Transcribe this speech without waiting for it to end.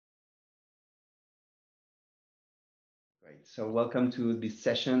Great. So welcome to this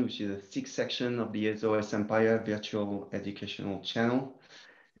session, which is the sixth section of the OESO-SEMPIRE virtual educational channel.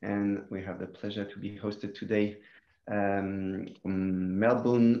 And we have the pleasure to be hosted today from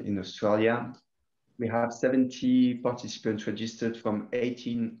Melbourne in Australia. We have 70 participants registered from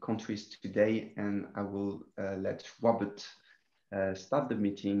 18 countries today, and I will let Robert start the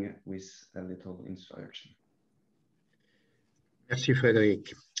meeting with a little introduction. Merci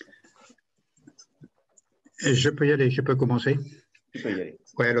Frédéric. Je peux y aller, je peux commencer? Tu peux y aller.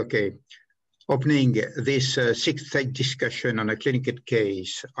 Well, okay. Opening this sixth discussion on a clinical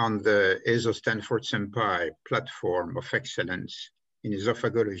case on the OESO-SEMPIRE platform of excellence in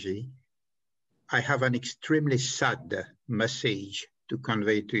esophagology, I have an extremely sad message to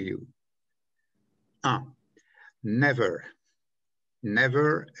convey to you. Never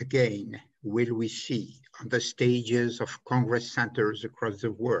again will we see on the stages of Congress centers across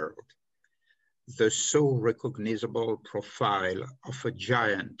the world the so recognizable profile of a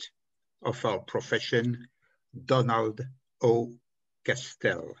giant of our profession, Donald O.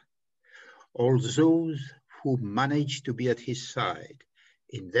 Castell. All those who managed to be at his side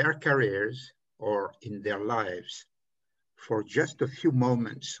in their careers or in their lives for just a few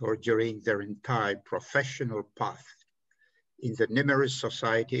moments or during their entire professional path in the numerous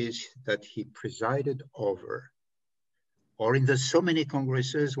societies that he presided over, or in the so many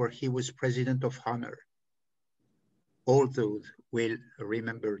congresses where he was president of honor. All those will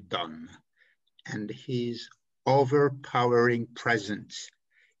remember Don and his overpowering presence,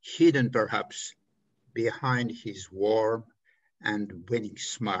 hidden perhaps behind his warm and winning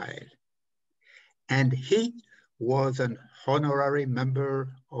smile. And he was an honorary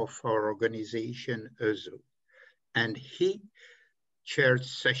member of our organization, OESO, and he chaired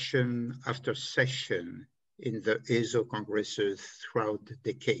session after session in the OESO congresses throughout the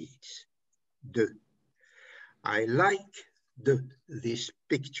decades. I like this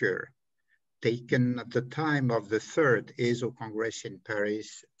picture taken at the time of the third OESO Congress in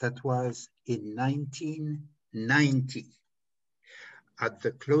Paris. That was in 1990. At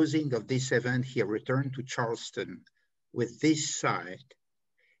the closing of this event, he returned to Charleston with this side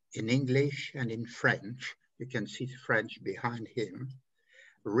in English and in French. You can see French behind him,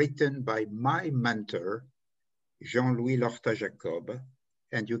 written by my mentor, Jean-Louis Lorta-Jacob,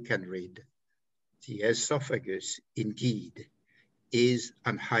 and you can read, "The esophagus indeed is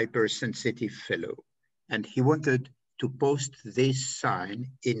an hypersensitive fellow." And he wanted to post this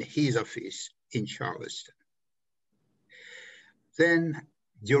sign in his office in Charleston. Then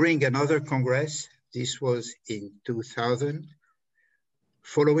during another Congress, this was in 2000,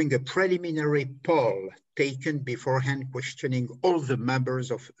 following a preliminary poll taken beforehand questioning all the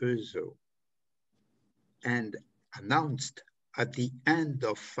members of OESO, and announced at the end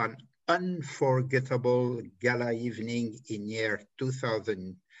of an unforgettable gala evening in year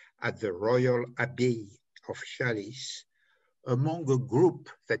 2000 at the Royal Abbey of Chalice, among a group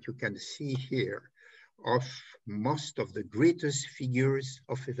that you can see here of most of the greatest figures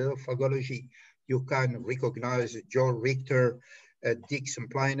of esophagology. You can recognize Joe Richter, Dick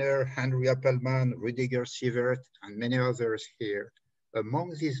Sempliner, Henry Appelman, Rüdiger Sievert, and many others here.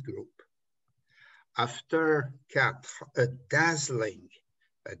 Among this group, after a dazzling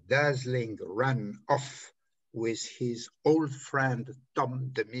run off with his old friend, Tom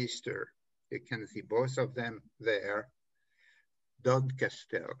de Meester, you can see both of them there, Don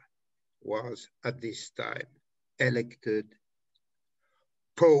Castell was at this time elected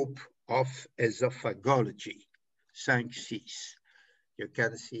Pope of Esophagology, 5-6. You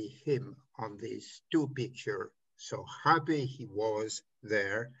can see him on these two pictures. So happy he was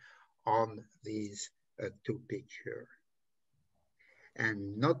there on these two pictures.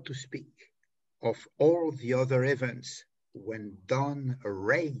 And not to speak of all the other events when Don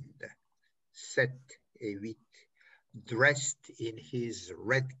reigned, 7-8, dressed in his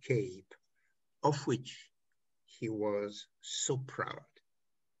red cape, of which he was so proud.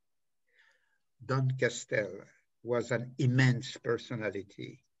 Don Castell was an immense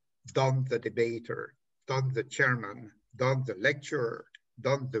personality. Don the debater, Don the chairman, Don the lecturer,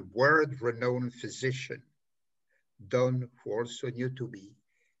 Don the world-renowned physician, Don who also knew to be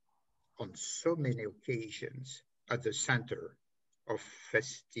on so many occasions at the center of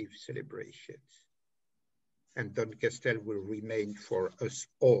festive celebrations. And Don Castell will remain for us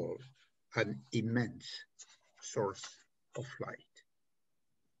all an immense source of light.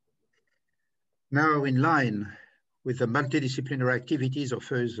 Now, in line with the multidisciplinary activities of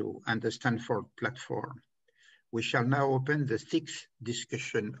OESO and the Stanford platform, we shall now open the sixth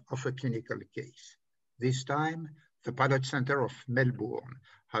discussion of a clinical case. This time, the Pilot Center of Melbourne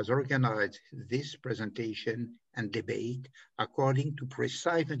has organized this presentation and debate according to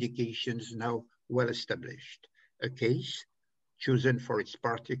precise indications now well established. A case chosen for its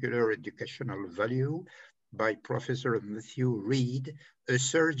particular educational value by Professor Matthew Reid, a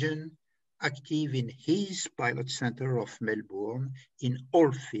surgeon active in his pilot center of Melbourne in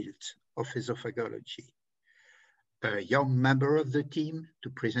all fields of esophagology. A young member of the team to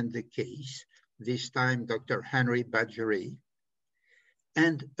present the case, this time Dr. Henry Badgery,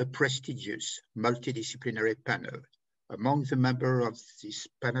 and a prestigious multidisciplinary panel. Among the members of this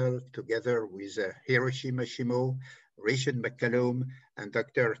panel, together with Hiroshi Mashimo, Richard McCallum, and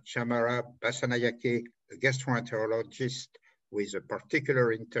Dr. Chamara Basanayake, a gastroenterologist with a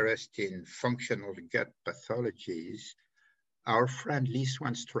particular interest in functional gut pathologies, our friend Lee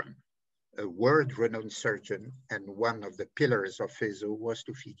Swanstrom, a world-renowned surgeon and one of the pillars of OESO, was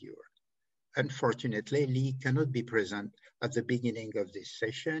to figure. Unfortunately, Lee cannot be present at the beginning of this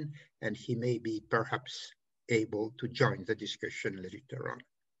session, and he may be perhaps able to join the discussion later on.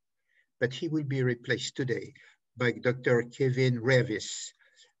 But he will be replaced today by Dr. Kevin Revis,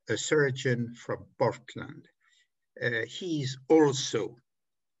 a surgeon from Portland. He is also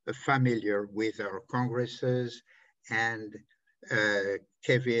familiar with our congresses, and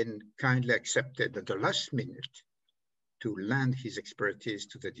Kevin kindly accepted at the last minute to lend his expertise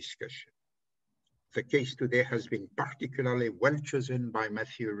to the discussion. The case today has been particularly well chosen by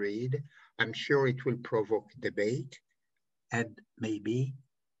Matthew Reid. I'm sure it will provoke debate and maybe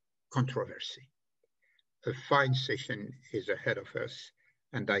controversy. A fine session is ahead of us,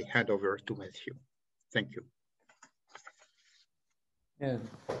 and I hand over to Matthew. Thank you. Yeah,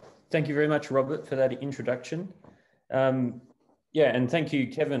 thank you very much, Robert, for that introduction. Yeah, and thank you,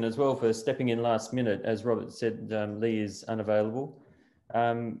 Kevin, as well, for stepping in last minute. As Robert said, Lee is unavailable.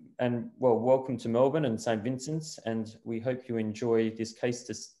 And well, welcome to Melbourne and St. Vincent's, and we hope you enjoy this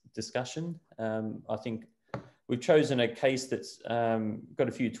case discussion. I think we've chosen a case that's got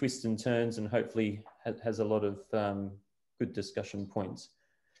a few twists and turns and hopefully has a lot of good discussion points.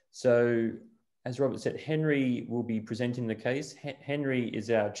 So, as Robert said, Henry will be presenting the case. Henry is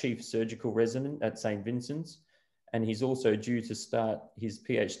our Chief Surgical Resident at St. Vincent's, and he's also due to start his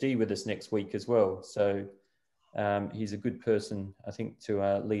PhD with us next week as well. So he's a good person, I think,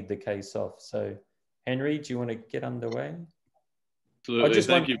 to lead the case off. So Henry, do you want to get underway? Absolutely,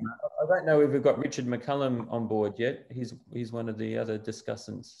 thank you. I don't know if we've got Richard McCallum on board yet. He's one of the other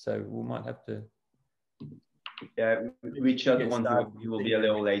discussants, so we might have to. Yeah, Richard he will be a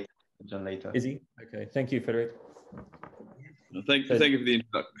little late. Later. Is he? Okay, thank you, Frederick. Thank you for the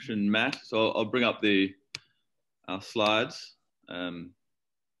introduction, Matt. So I'll bring up our slides. So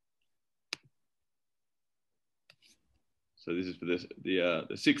this is for the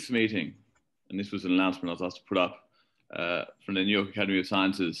sixth meeting, and this was an announcement I was asked to put up from the New York Academy of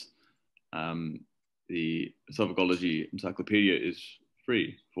Sciences. The esophagology encyclopedia is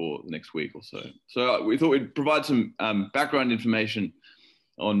free for the next week or so. So we thought we'd provide some background information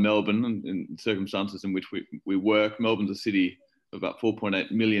on Melbourne and circumstances in which we work. Melbourne's a city of about 4.8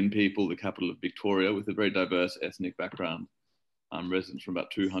 million people, the capital of Victoria, with a very diverse ethnic background, residents from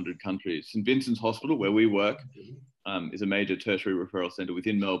about 200 countries. St. Vincent's Hospital, where we work, is a major tertiary referral centre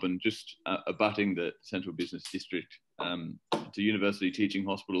within Melbourne, just abutting the central business district. It's a university teaching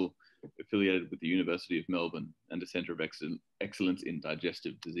hospital affiliated with the University of Melbourne and a centre of excellence in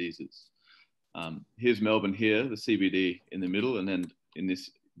digestive diseases. Here's Melbourne here, the CBD in the middle, and then in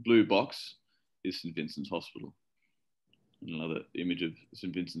this blue box is St. Vincent's Hospital. Another image of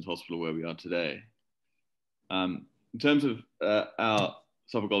St. Vincent's Hospital where we are today. In terms of our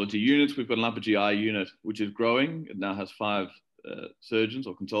esophagology units, we've got an upper GI unit which is growing. It now has 5 surgeons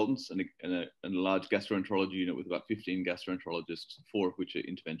or consultants and a large gastroenterology unit with about 15 gastroenterologists, 4 of which are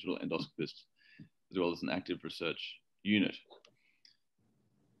interventional endoscopists, as well as an active research unit.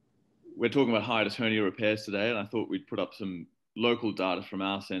 We're talking about hiatus hernia repairs today, and I thought we'd put up some local data from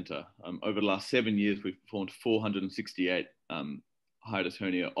our centre. Over the last 7 years, we've performed 468 hiatus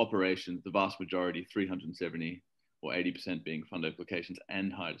hernia operations, the vast majority, 370 or 80% being fundoplications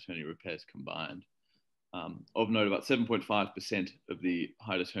and hiatus hernia repairs combined. Of note, about 7.5% of the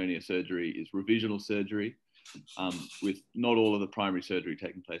hiatus hernia surgery is revisional surgery, with not all of the primary surgery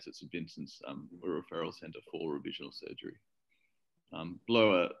taking place at St. Vincent's, a referral centre for revisional surgery.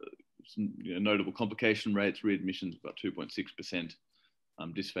 Below some notable complication rates, readmissions about 2.6%,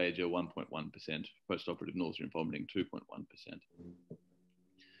 dysphagia 1.1%, postoperative nausea and vomiting 2.1%.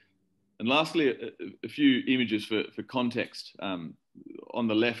 And lastly, a few images for context. On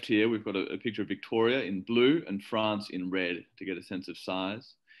the left here, we've got a picture of Victoria in blue and France in red to get a sense of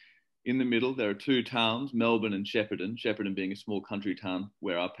size. In the middle, there are two towns, Melbourne and Shepparton, Shepparton being a small country town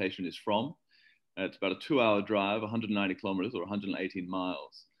where our patient is from. It's about a 2-hour drive, 190 kilometers or 118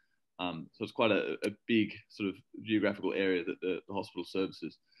 miles. So it's quite a big sort of geographical area that the hospital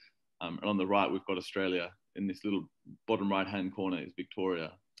services. And on the right, we've got Australia. In this little bottom right-hand corner is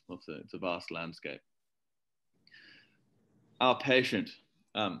Victoria. It's a vast landscape. Our patient,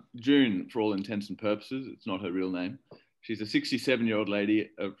 June, for all intents and purposes, it's not her real name. She's a 67-year-old lady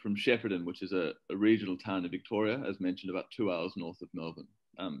from Shepparton, which is a regional town in Victoria, as mentioned, about 2 hours north of Melbourne.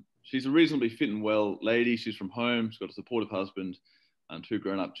 She's a reasonably fit and well lady. She's from home. She's got a supportive husband and 2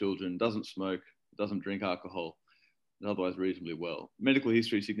 grown-up children, doesn't smoke, doesn't drink alcohol, and otherwise reasonably well. Medical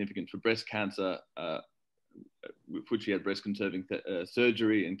history significant for breast cancer, with which she had breast-conserving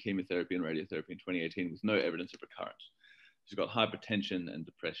surgery and chemotherapy and radiotherapy in 2018 with no evidence of recurrence. She's got hypertension and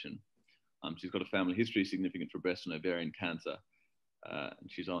depression. She's got a family history significant for breast and ovarian cancer. And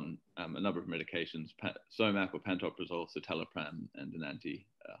she's on a number of medications, Somac or pantoprazole, citalopram, and an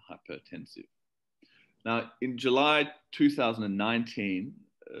antihypertensive. Now, in July 2019,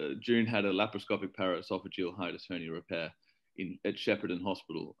 June had a laparoscopic paraesophageal hiatus hernia repair at Shepparton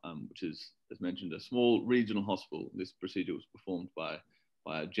Hospital, which is, as mentioned, a small regional hospital. This procedure was performed by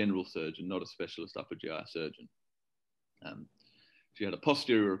a general surgeon, not a specialist upper GI surgeon. She had a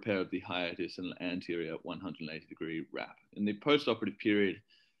posterior repair of the hiatus and an anterior 180-degree wrap. In the post-operative period,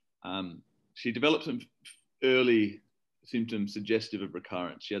 she developed some early symptoms suggestive of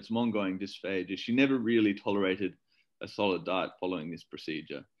recurrence. She had some ongoing dysphagia. She never really tolerated a solid diet following this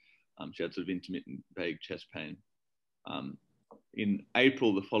procedure. She had sort of intermittent vague chest pain. In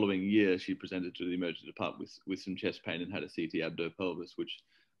April the following year, she presented to the emergency department with some chest pain and had a CT abdo-pelvis, which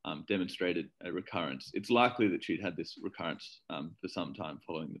demonstrated a recurrence. It's likely that she'd had this recurrence for some time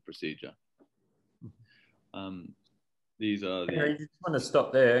following the procedure. These are the... I just want to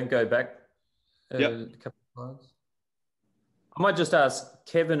stop there and go back a couple of slides. I might just ask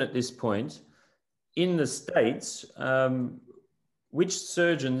Kevin at this point, in the States, which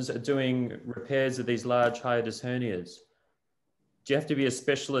surgeons are doing repairs of these large hiatus hernias? Do you have to be a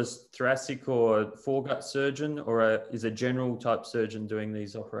specialist thoracic or foregut surgeon, or is a general type surgeon doing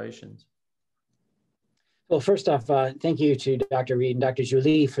these operations? Well, first off, thank you to Dr. Reed and Dr.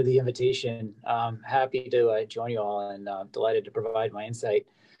 Julie for the invitation. Happy to join you all and delighted to provide my insight.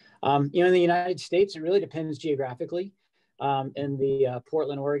 In the United States, it really depends geographically. In the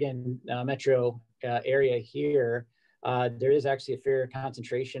Portland, Oregon metro area here, there is actually a fair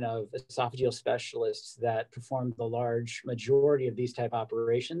concentration of esophageal specialists that perform the large majority of these type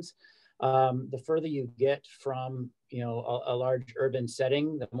operations. The further you get from, a large urban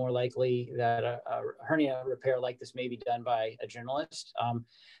setting, the more likely that a hernia repair like this may be done by a generalist.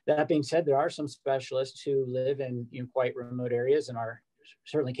 That being said, there are some specialists who live in quite remote areas and are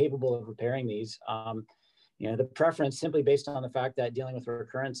certainly capable of repairing these. The preference, simply based on the fact that dealing with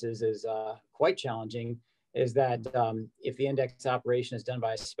recurrences is quite challenging, is that if the index operation is done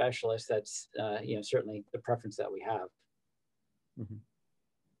by a specialist, that's certainly the preference that we have.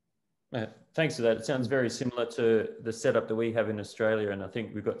 Mm-hmm. Thanks for that. It sounds very similar to the setup that we have in Australia, and I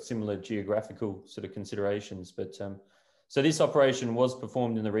think we've got similar geographical sort of considerations. But so this operation was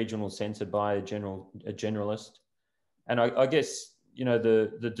performed in the regional centre by a generalist, and I guess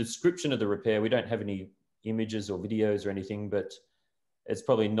the description of the repair, we don't have any images or videos or anything, but it's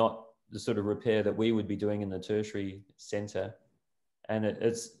probably not the sort of repair that we would be doing in the tertiary centre. And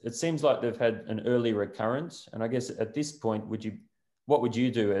it seems like they've had an early recurrence. And I guess at this point, what would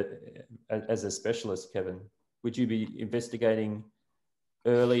you do as a specialist, Kevin? Would you be investigating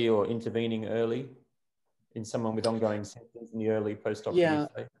early or intervening early in someone with ongoing symptoms in the early post-operative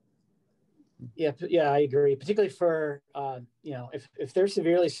phase? Yeah, I agree. Particularly for, if they're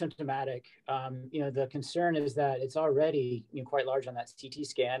severely symptomatic, the concern is that it's already quite large on that CT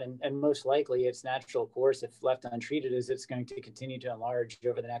scan, and most likely its natural course, if left untreated, is it's going to continue to enlarge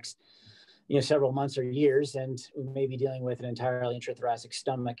over the next, several months or years, and we may be dealing with an entirely intrathoracic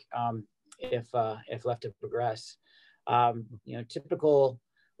stomach if left to progress. Typical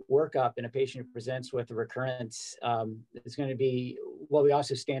workup in a patient who presents with a recurrence is going to be what we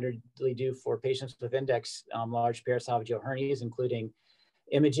also standardly do for patients with index large paraesophageal hernias, including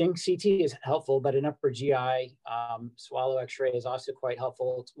imaging. CT is helpful, but an upper GI swallow x-ray is also quite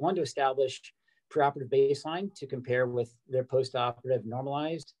helpful. One, to establish preoperative baseline to compare with their postoperative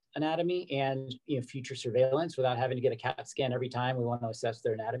normalized anatomy and future surveillance without having to get a CAT scan every time we want to assess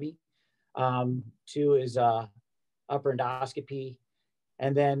their anatomy. Two is upper endoscopy.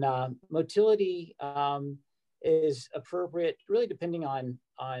 And then motility is appropriate, really depending on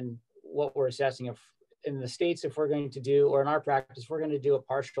what we're assessing. If in the States, if we're going to do, or in our practice, we're going to do a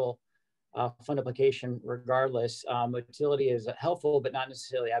partial fundoplication regardless. Motility is helpful, but not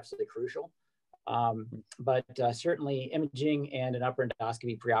necessarily absolutely crucial. But certainly imaging and an upper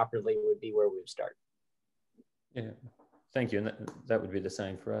endoscopy preoperatively would be where we would start. Yeah, thank you. And that would be the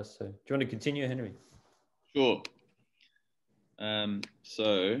same for us. So do you want to continue, Henry? Sure.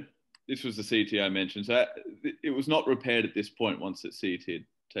 So this was the CT I mentioned. So it was not repaired at this point once that CT had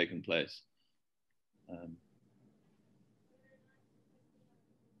taken place.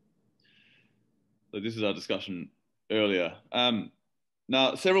 So this is our discussion earlier.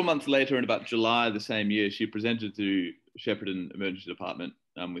 Now, several months later, in about July the same year, she presented to Shepparton Emergency Department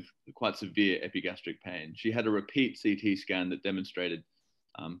with quite severe epigastric pain. She had a repeat CT scan that demonstrated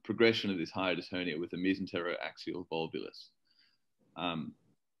progression of this hiatus hernia with a mesenteroaxial volvulus.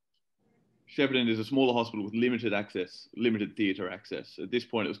 Shepparton is a smaller hospital with limited access, limited theatre access. At this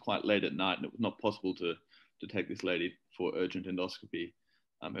point, it was quite late at night, and it was not possible to take this lady for urgent endoscopy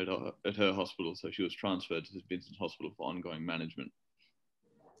at her hospital, so she was transferred to St. Vincent's Hospital for ongoing management.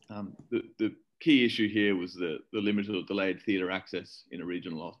 The key issue here was the limited or delayed theatre access in a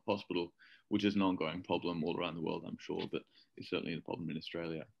regional hospital, which is an ongoing problem all around the world, I'm sure, but it's certainly a problem in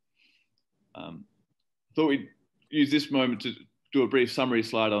Australia. Thought we'd use this moment to do a brief summary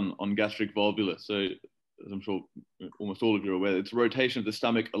slide on gastric volvulus. So, as I'm sure almost all of you are aware, it's rotation of the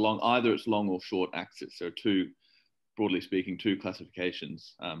stomach along either its long or short axis. There are broadly speaking, two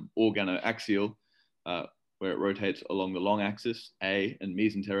classifications: organoaxial, where it rotates along the long axis, A, and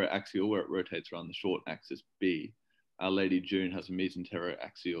mesenteroaxial, where it rotates around the short axis, B. Our Lady June has a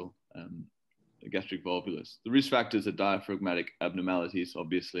mesenteroaxial gastric volvulus. The risk factors are diaphragmatic abnormalities,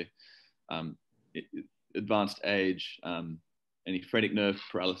 obviously, advanced age, any phrenic nerve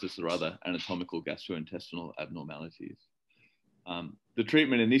paralysis or other anatomical gastrointestinal abnormalities. The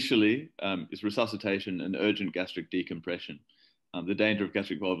treatment initially is resuscitation and urgent gastric decompression. The danger of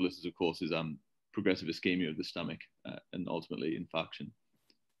gastric volvulus, of course, is progressive ischemia of the stomach and ultimately infarction.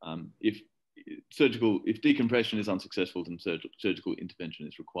 If decompression is unsuccessful, then surgical intervention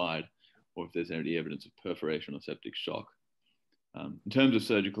is required, or if there's any evidence of perforation or septic shock. In terms of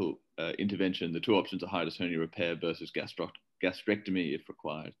surgical intervention, the two options are hiatus hernia repair versus gastrectomy if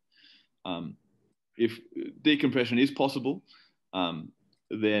required. If decompression is possible,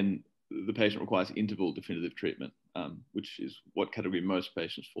 then the patient requires interval definitive treatment, which is what category most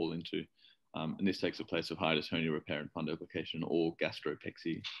patients fall into. And this takes the place of hiatus hernia repair and fundoplication or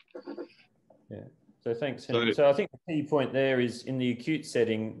gastropexy. Yeah, so thanks, Henry. So I think the key point there is in the acute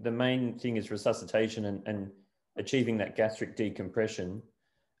setting, the main thing is resuscitation and achieving that gastric decompression.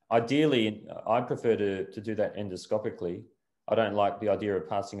 Ideally, I prefer to do that endoscopically. I don't like the idea of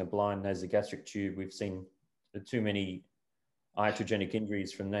passing a blind nasogastric tube. We've seen too many iatrogenic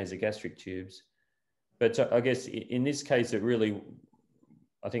injuries from nasogastric tubes. But I guess in this case, it really,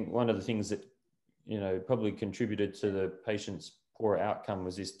 I think one of the things that, probably contributed to the patient's poor outcome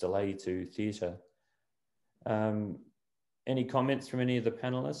was this delay to theatre. Any comments from any of the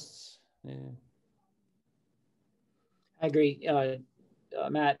panelists? Yeah. I agree.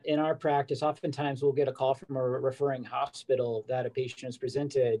 Matt, in our practice, oftentimes we'll get a call from a referring hospital that a patient has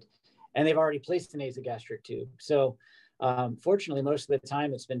presented and they've already placed a nasogastric tube. So fortunately, most of the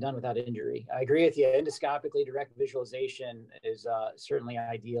time it's been done without injury. I agree with you. Endoscopically direct visualization is certainly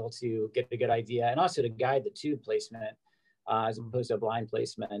ideal to get a good idea and also to guide the tube placement as opposed to a blind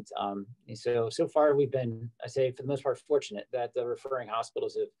placement. So far we've been, I say for the most part, fortunate that the referring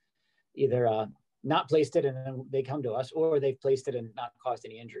hospitals have either not placed it and then they come to us, or they've placed it and not caused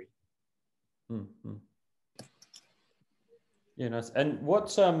any injury. Mm-hmm. Yeah, nice. And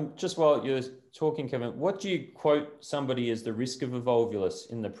what's, just while you're talking, Kevin, what do you quote somebody as the risk of a volvulus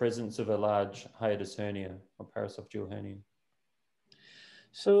in the presence of a large hiatus hernia or paraesophageal hernia?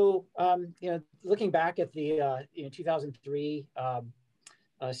 So, looking back at the 2003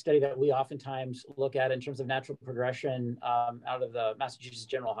 study that we oftentimes look at in terms of natural progression out of the Massachusetts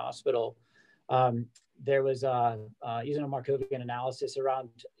General Hospital, there was using a Markovian analysis around,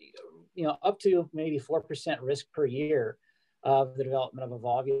 up to maybe 4% risk per year of the development of a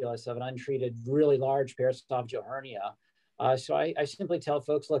volvulus of an untreated, really large paraesophageal hernia. So I simply tell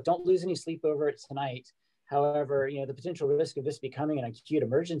folks, look, don't lose any sleep over it tonight. However, the potential risk of this becoming an acute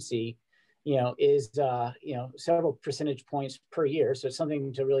emergency, is, several percentage points per year. So it's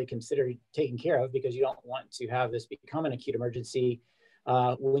something to really consider taking care of, because you don't want to have this become an acute emergency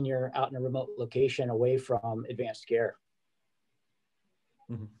when you're out in a remote location away from advanced care.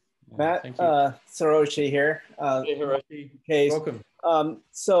 Mm-hmm. Matt, Saroshi here. Hey, Hiroshi. Case. Welcome.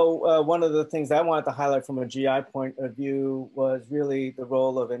 So one of the things I wanted to highlight from a GI point of view was really the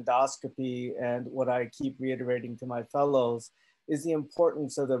role of endoscopy, and what I keep reiterating to my fellows is the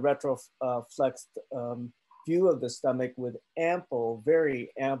importance of the retroflexed view of the stomach with ample, very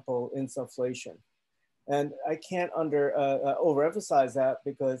ample insufflation. And I can't overemphasize that,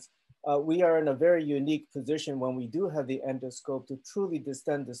 because we are in a very unique position when we do have the endoscope to truly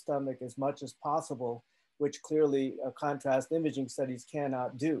distend the stomach as much as possible, which clearly contrast imaging studies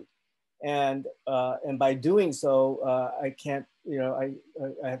cannot do. And by doing so, I can't, I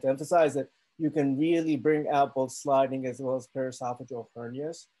have to emphasize that you can really bring out both sliding as well as paraesophageal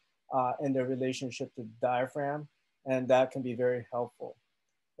hernias and their relationship to the diaphragm, and that can be very helpful.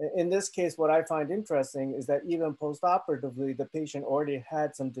 In this case, what I find interesting is that even post-operatively, the patient already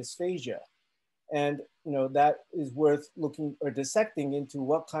had some dysphagia. And that is worth looking or dissecting into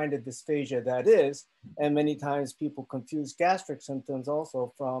what kind of dysphagia that is. And many times people confuse gastric symptoms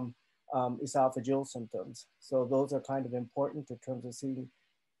also from esophageal symptoms. So those are kind of important in terms of seeing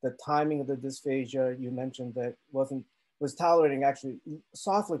the timing of the dysphagia. You mentioned that was tolerating actually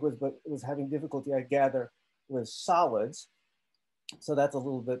soft liquids, but was having difficulty, I gather, with solids. So that's a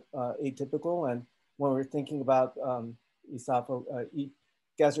little bit atypical. And when we're thinking about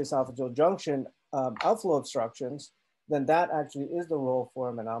gastroesophageal junction outflow obstructions, then that actually is the role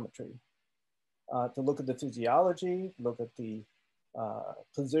for manometry. To look at the physiology, look at the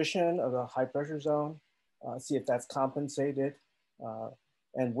position of the high pressure zone, see if that's compensated,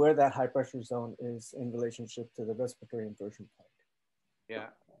 and where that high pressure zone is in relationship to the respiratory inversion point. Yeah,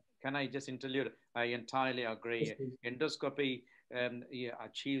 can I just interlude? I entirely agree. Endoscopy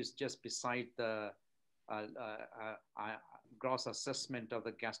achieves just beside the gross assessment of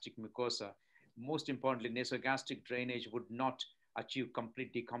the gastric mucosa. Most importantly, nasogastric drainage would not achieve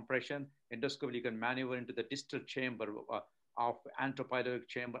complete decompression. Endoscopy, you can maneuver into the distal chamber of antropyloric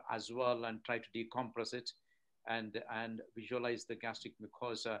chamber as well and try to decompress it and visualize the gastric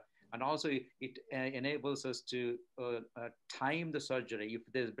mucosa. And also it enables us to time the surgery. If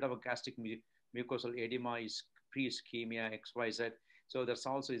there's a bit of a gastric mucosal edema, is pre-ischemia, XYZ. So that's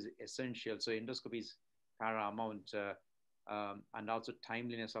also is essential. So endoscopy is paramount, and also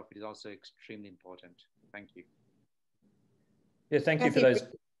timeliness of it is also extremely important. Thank you. Yeah, thank you for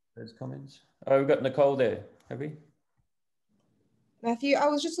those comments. Oh, we've got Nicole there, have we? Matthew, I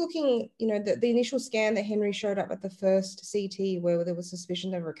was just looking, the initial scan that Henry showed up at the first CT where there was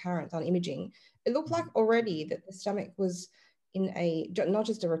suspicion of recurrence on imaging, it looked like already that the stomach was in not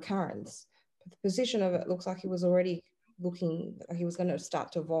just a recurrence, but the position of it looks like he was already looking like he was going to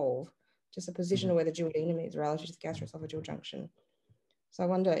start to evolve, just a position where the duodenum is relative to the gastroesophageal junction. So I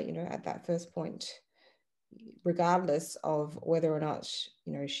wonder, at that first point, regardless of whether or not,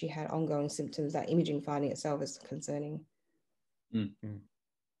 she had ongoing symptoms, that imaging finding itself is concerning. I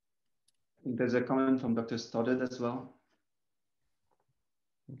think there's a comment from Dr. Stoddard as well.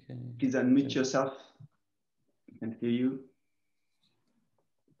 Okay. Please unmute yourself. We can hear you.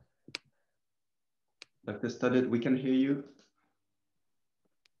 Dr. Stoddard, we can hear you.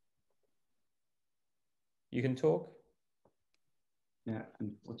 You can talk? Yeah,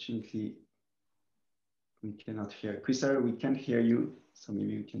 unfortunately, we cannot hear. Christopher, we can't hear you. So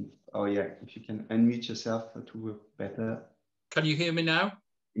maybe you can, oh yeah, if you can unmute yourself to work better. Can you hear me now?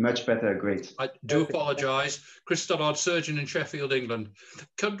 Much better, great. I do apologise. Chris Stoddard, surgeon in Sheffield, England.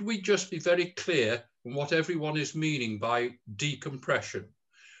 Could we just be very clear on what everyone is meaning by decompression?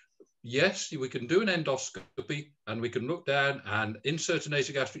 Yes, we can do an endoscopy and we can look down and insert a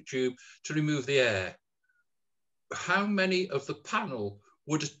nasogastric tube to remove the air. How many of the panel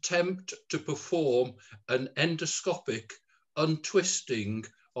would attempt to perform an endoscopic untwisting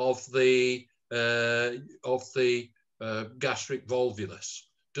of the gastric volvulus?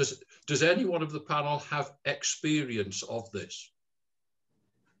 Does anyone of the panel have experience of this?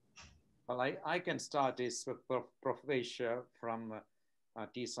 Well, I can start this with Professor from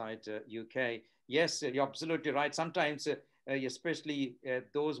Teesside, UK. Yes, you're absolutely right. Sometimes, especially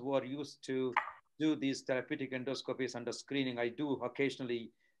those who are used to do these therapeutic endoscopies under screening, I do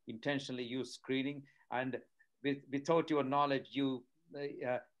occasionally intentionally use screening, and without your knowledge, you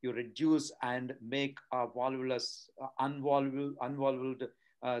reduce and make a volvulus, unvolvuled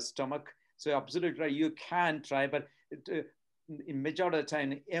stomach. So absolutely right, you can try, but in majority of the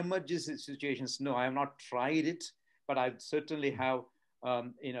time, in emergency situations, no, I have not tried it, but I certainly have,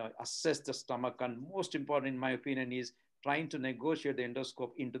 assessed the stomach. And most important, in my opinion, is trying to negotiate the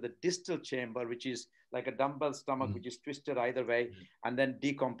endoscope into the distal chamber, which is like a dumbbell stomach, which is twisted either way, and then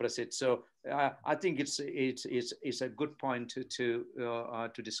decompress it. So I think it's a good point to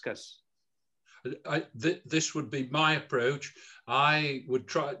discuss. This would be my approach. I would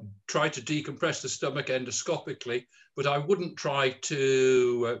try to decompress the stomach endoscopically, but I wouldn't try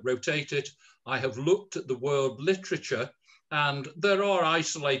to rotate it. I have looked at the world literature And there are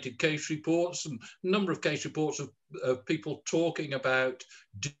isolated case reports and a number of case reports of people talking about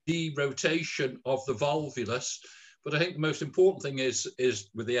derotation of the volvulus. But I think the most important thing is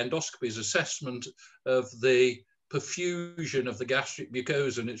with the endoscopy is assessment of the perfusion of the gastric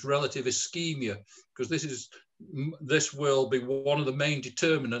mucosa and its relative ischemia, because this will be one of the main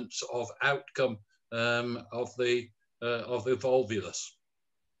determinants of outcome of the volvulus.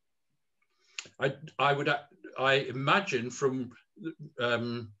 I imagine from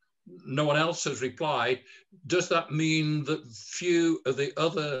no one else has replied, does that mean that few of the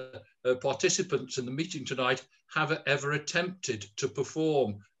other participants in the meeting tonight have ever attempted to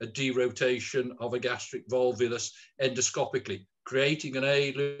perform a derotation of a gastric volvulus endoscopically, creating an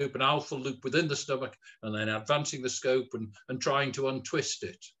A loop, an alpha loop within the stomach, and then advancing the scope and trying to untwist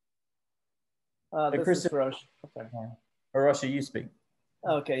it? This is Roshan. Okay. Roshan, you speak.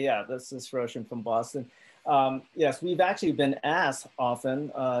 Okay, yeah, this is Roshan from Boston. Yes, we've actually been asked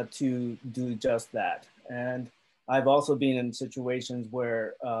often to do just that. And I've also been in situations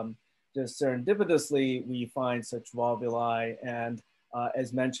where just serendipitously we find such volvuli, and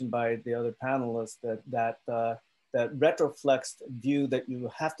as mentioned by the other panelists, that retroflexed view that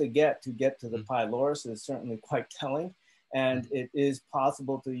you have to get to the pylorus is certainly quite telling. And it is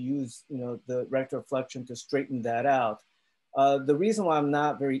possible to use, the retroflexion to straighten that out. The reason why I'm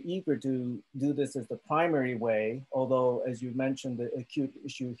not very eager to do this as the primary way, although as you mentioned, the acute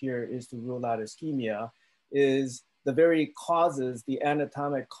issue here is to rule out ischemia, is the very causes, the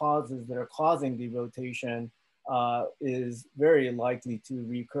anatomic causes that are causing the rotation is very likely to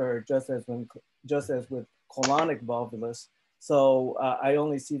recur, just as with colonic volvulus. So I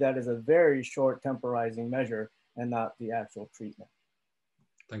only see that as a very short temporizing measure and not the actual treatment.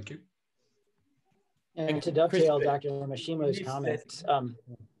 Thank you. And to dovetail Dr. Mishimo's comments, I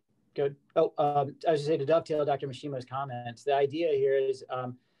was to say to dovetail Dr. Mishimo's comments, the idea here is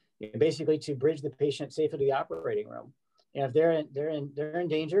basically to bridge the patient safely to the operating room. And if they're in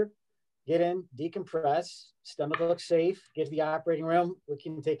danger, get in, decompress, stomach looks safe, get to the operating room, we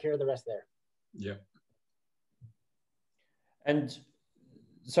can take care of the rest there. Yeah. And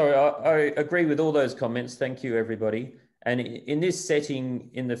so I agree with all those comments. Thank you, everybody. And in this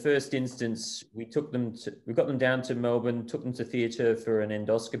setting, in the first instance, we got them down to Melbourne, took them to theatre for an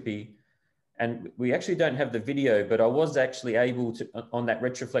endoscopy. And we actually don't have the video, but I was actually able to, on that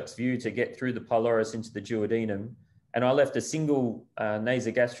retroflex view, to get through the pylorus into the duodenum. And I left a single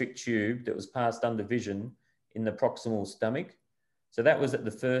nasogastric tube that was passed under vision in the proximal stomach. So that was at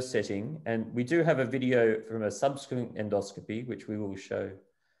the first setting. And we do have a video from a subsequent endoscopy, which we will show.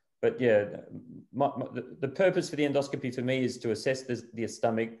 But yeah, the purpose for the endoscopy for me is to assess the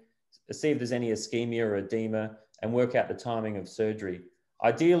stomach, see if there's any ischemia or edema, and work out the timing of surgery.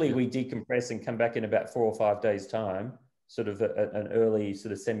 Ideally, we decompress and come back in about 4 or 5 days' time, sort of an early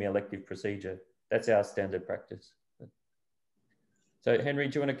sort of semi-elective procedure. That's our standard practice. So Henry,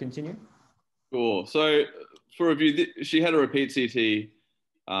 do you want to continue? Sure. So for review, she had a repeat CT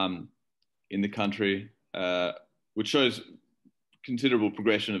in the country, which shows considerable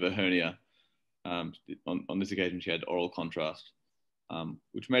progression of a hernia. On this occasion, she had oral contrast,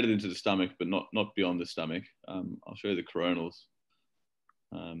 which made it into the stomach, but not beyond the stomach. I'll show you the coronals.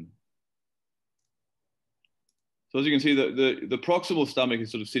 So as you can see, the proximal stomach is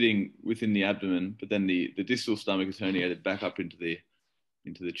sort of sitting within the abdomen, but then the distal stomach is herniated back up into the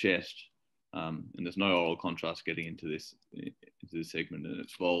chest, and there's no oral contrast getting into this segment, and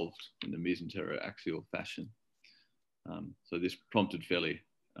it's volved in the mesentero-axial fashion. So this prompted fairly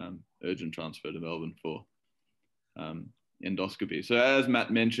urgent transfer to Melbourne for endoscopy. So as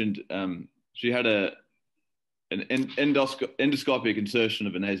Matt mentioned, she had an endoscopic insertion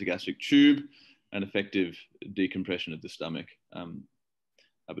of a nasogastric tube and effective decompression of the stomach,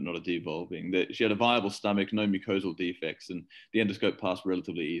 but not a devolving. She had a viable stomach, no mucosal defects, and the endoscope passed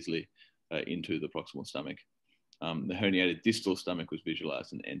relatively easily into the proximal stomach. The herniated distal stomach was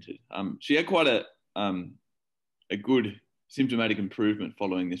visualized and entered. She had quite a good symptomatic improvement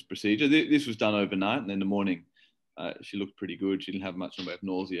following this procedure. This was done overnight, and in the morning, she looked pretty good. She didn't have much in the way of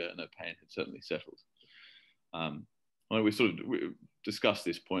nausea, and her pain had certainly settled. We discussed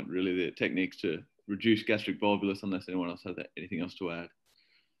this point, really, the techniques to reduce gastric volvulus, unless anyone else has anything else to add.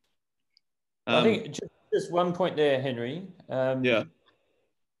 I think just one point there, Henry. Yeah.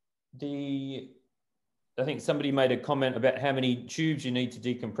 I think somebody made a comment about how many tubes you need to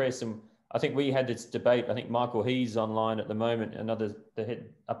decompress, and I think we had this debate. I think Michael He's online at the moment, the head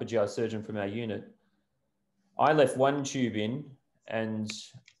upper GI surgeon from our unit. I left 1 tube in, and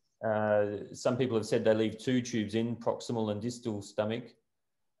some people have said they leave 2 tubes in, proximal and distal stomach.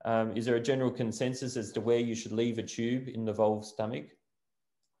 Is there a general consensus as to where you should leave a tube in the valve stomach?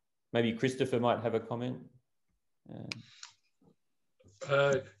 Maybe Christopher might have a comment.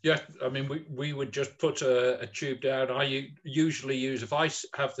 Yeah, I mean, we would just put a tube down. I usually use, if I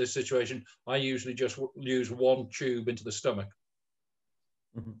have this situation, I usually just use one tube into the stomach.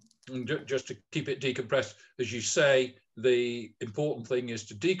 Mm-hmm. And just to keep it decompressed. As you say, the important thing is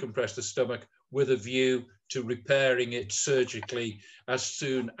to decompress the stomach with a view to repairing it surgically as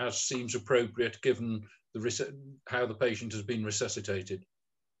soon as seems appropriate, given how the patient has been resuscitated.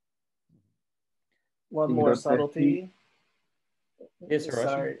 One more subtlety. Yes,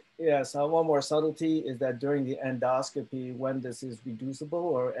 sorry. Yes, one more subtlety is that during the endoscopy, when this is reducible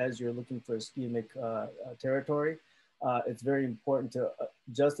or as you're looking for ischemic territory, it's very important to,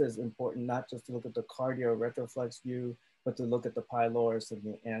 just as important, not just to look at the cardio-retroflex view, but to look at the pylorus and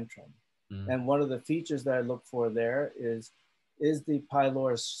the antrum. And one of the features that I look for there is the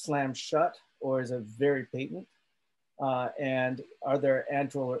pylorus slammed shut or is it very patent? And are there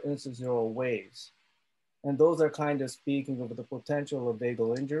antral or incisional waves? And those are kind of speaking of the potential of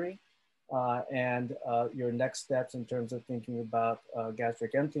vagal injury and your next steps in terms of thinking about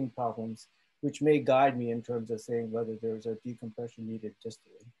gastric emptying problems, which may guide me in terms of saying whether there's a decompression needed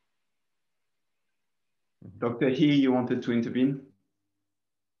distally. Dr. He, you wanted to intervene?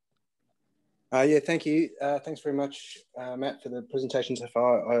 Yeah, thank you. Thanks very much, Matt, for the presentation so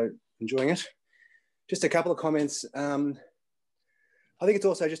far. I'm enjoying it. Just a couple of comments. I think it's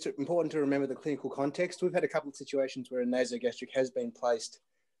also just important to remember the clinical context. We've had a couple of situations where a nasogastric has been placed,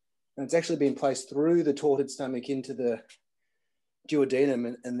 and it's actually been placed through the torted stomach into the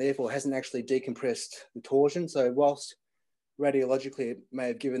duodenum and therefore hasn't actually decompressed the torsion. So whilst radiologically it may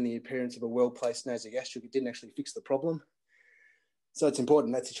have given the appearance of a well-placed nasogastric, it didn't actually fix the problem. So it's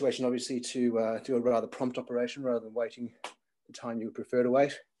important in that situation, obviously, to do a rather prompt operation rather than waiting the time you would prefer to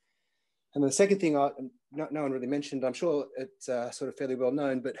wait. And the second thing no one really mentioned, I'm sure it's sort of fairly well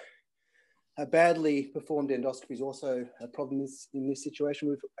known, but a badly performed endoscopy is also a problem in this situation.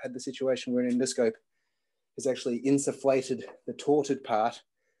 We've had the situation where an endoscope has actually insufflated the torted part,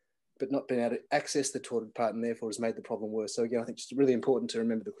 but not been able to access the torted part and therefore has made the problem worse. So again, I think it's really important to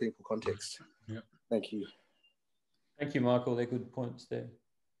remember the clinical context. Yeah. Thank you. Thank you, Michael. They're good points there.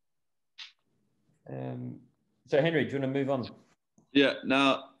 So Henry, do you want to move on? Yeah,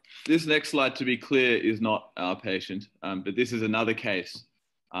 now this next slide, to be clear, is not our patient, but this is another case.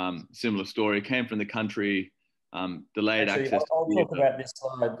 Similar story, came from the country, delayed access. I'll talk about this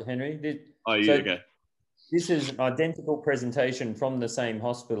slide, Henry. Okay. This is an identical presentation from the same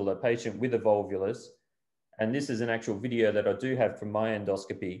hospital, a patient with a volvulus. And this is an actual video that I do have from my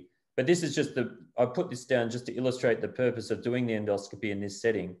endoscopy. But this is just I put this down just to illustrate the purpose of doing the endoscopy in this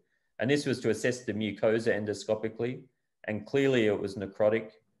setting. And this was to assess the mucosa endoscopically. And clearly it was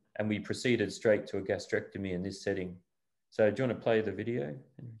necrotic. And we proceeded straight to a gastrectomy in this setting. So do you want to play the video?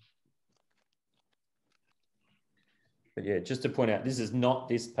 But yeah, just to point out, this is not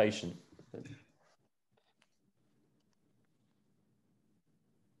this patient.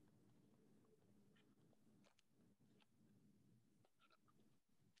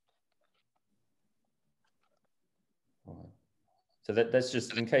 So that's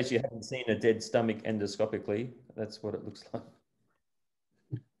just in case you haven't seen a dead stomach endoscopically, that's what it looks like.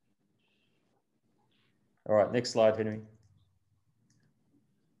 All right, next slide, Henry.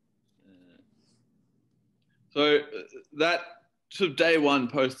 So that sort of day one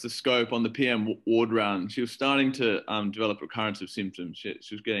post the scope on the PM ward round, she was starting to develop recurrence of symptoms. She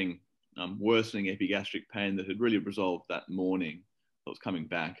was getting worsening epigastric pain that had really resolved that morning. It was coming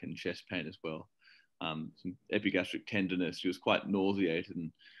back, and chest pain as well. Some epigastric tenderness. She was quite nauseated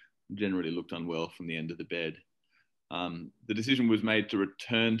and generally looked unwell from the end of the bed. The decision was made to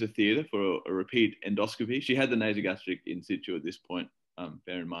return to theatre for a repeat endoscopy. She had the nasogastric in situ at this point,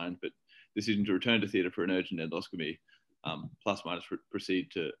 bear in mind, but decision to return to theatre for an urgent endoscopy, plus minus proceed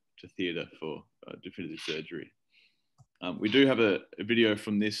to theatre for definitive surgery. We do have a video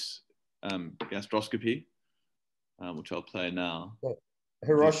from this gastroscopy, which I'll play now.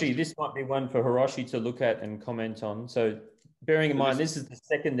 Hiroshi, this might be one for Hiroshi to look at and comment on. So bearing in mind, this is the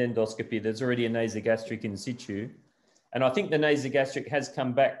second endoscopy. There's already a nasogastric in situ. And I think the nasogastric has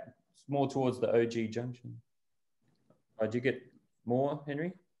come back more towards the OG junction. Did you get more,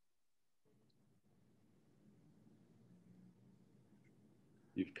 Henry?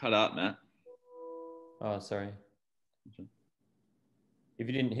 You've cut out, Matt. Oh, sorry. If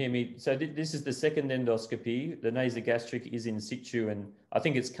you didn't hear me, so this is the second endoscopy. The nasogastric is in situ, and I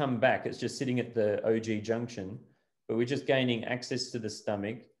think it's come back. It's just sitting at the OG junction, but we're just gaining access to the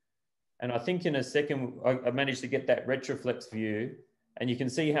stomach. And I think in a second, I managed to get that retroflex view. And you can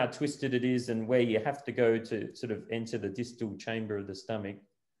see how twisted it is and where you have to go to sort of enter the distal chamber of the stomach.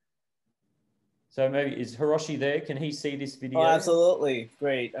 So maybe, is Hiroshi there? Can he see this video? Oh, absolutely.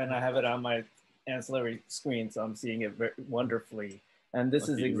 Great. And I have it on my ancillary screen, so I'm seeing it very wonderfully. And this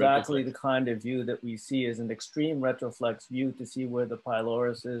is exactly the kind of view that we see as an extreme retroflex view to see where the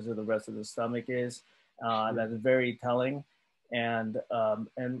pylorus is or the rest of the stomach is. That is very telling. And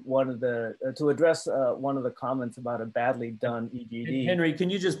one of the, to address one of the comments about a badly done EGD. Henry, can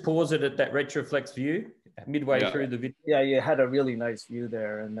you just pause it at that retroflex view midway through the video? Yeah, you had a really nice view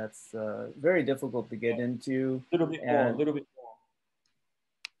there, and that's very difficult to get into. A little bit more, a little bit more.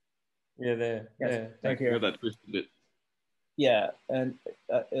 Yeah, there. Yes, yeah, thank you. That twisted bit. Yeah, and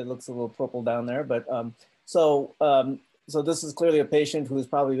it looks a little purple down there, but so this is clearly a patient who's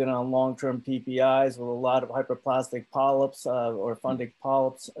probably been on long-term PPIs with a lot of hyperplastic polyps or fundic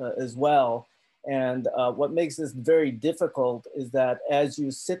polyps as well. And what makes this very difficult is that as you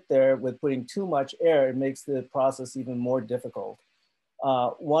sit there with putting too much air, it makes the process even more difficult.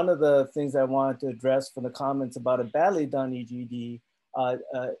 One of the things I wanted to address from the comments about a badly done EGD,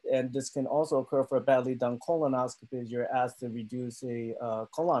 and this can also occur for a badly done colonoscopy as you're asked to reduce a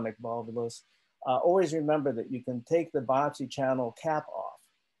colonic volvulus. Always remember that you can take the biopsy channel cap off.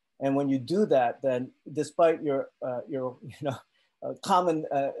 And when you do that, then despite your common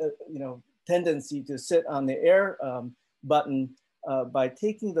tendency to sit on the air button, by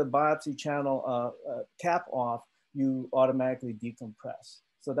taking the biopsy channel cap off, you automatically decompress.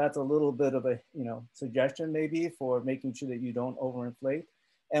 So that's a little bit of a suggestion maybe for making sure that you don't overinflate.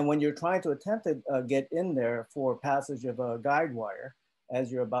 And when you're trying to attempt to get in there for passage of a guide wire, as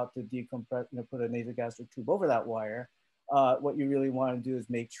you're about to decompress, put a nasogastric tube over that wire, what you really want to do is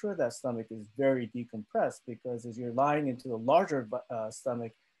make sure that stomach is very decompressed, because as you're lying into a larger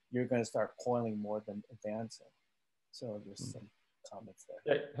stomach, you're going to start coiling more than advancing. So there's some comments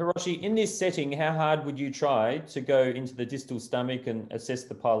there. Hiroshi, in this setting, how hard would you try to go into the distal stomach and assess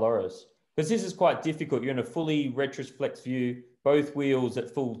the pylorus? Because this is quite difficult. You're in a fully retroflex view, both wheels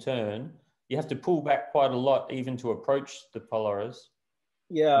at full turn. You have to pull back quite a lot even to approach the pylorus.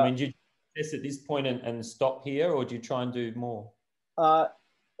 Yeah. I mean, do you test at this point and stop here, or do you try and do more?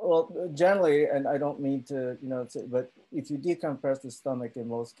 Well, generally, and I don't mean to, but if you decompress the stomach in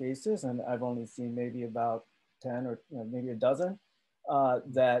most cases, and I've only seen maybe about 10 or maybe a dozen,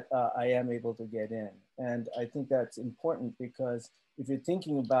 that I am able to get in. And I think that's important, because if you're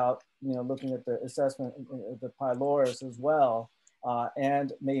thinking about, looking at the assessment of the pylorus as well,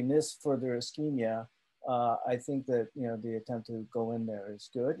 and may miss further ischemia, I think that the attempt to go in there is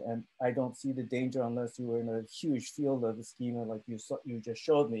good, and I don't see the danger unless you were in a huge field of ischemia like you just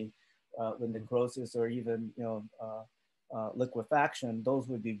showed me, with necrosis or even liquefaction. Those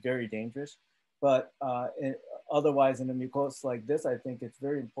would be very dangerous. But otherwise, in a mucosa like this, I think it's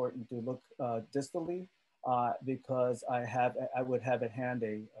very important to look distally, because I would have at hand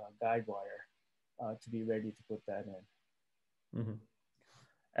a guide wire to be ready to put that in. Mm-hmm.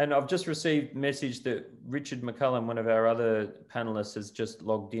 And I've just received a message that Richard McCullum, one of our other panelists, has just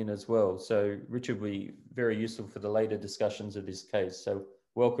logged in as well. So Richard will be very useful for the later discussions of this case. So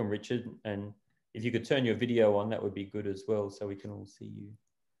welcome, Richard. And if you could turn your video on, that would be good as well, so we can all see you.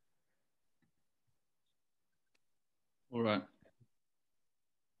 All right.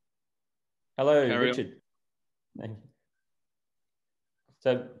 Hello, Richard. Thank you.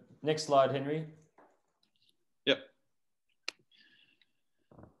 So next slide, Henry. Yep.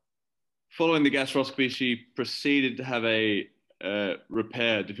 Following the gastroscopy, she proceeded to have a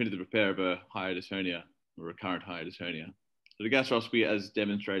definitive repair of a hiatus hernia, or recurrent hiatus hernia. So the gastroscopy, as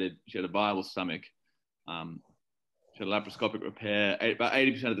demonstrated, she had a viable stomach. She had a laparoscopic repair. About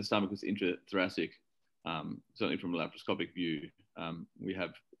 80% of the stomach was intrathoracic, certainly from a laparoscopic view. We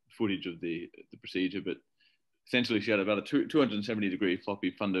have footage of the procedure, but essentially she had about a 270-degree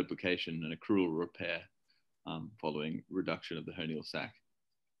floppy fundoplication and a crural repair following reduction of the hernial sac.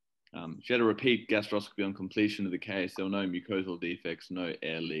 She had a repeat gastroscopy on completion of the case. There were no mucosal defects, no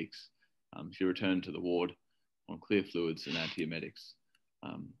air leaks. She returned to the ward on clear fluids and antiemetics,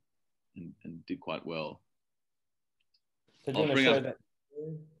 and did quite well. So do you want to show that?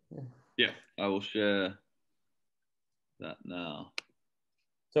 Yeah, I will share that now.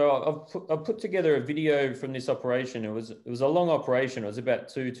 So I've put together a video from this operation. It was a long operation. It was about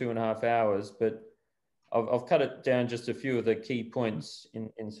 2.5 hours, but I've cut it down just a few of the key points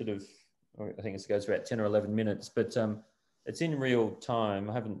in sort of, I think it goes about 10 or 11 minutes, but it's in real time.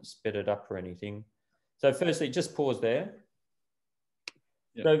 I haven't sped it up or anything. So firstly, just pause there.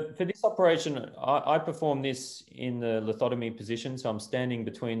 Yep. So for this operation, I perform this in the lithotomy position. So I'm standing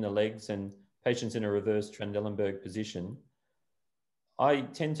between the legs and patients in a reverse Trendelenburg position. I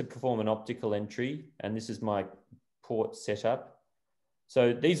tend to perform an optical entry, and this is my port setup.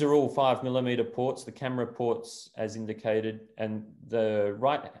 So these are all 5mm ports, the camera ports as indicated, and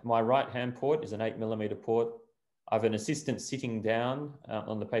my right-hand port is an 8mm port. I have an assistant sitting down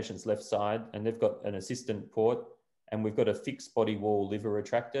on the patient's left side, and they've got an assistant port, and we've got a fixed body wall liver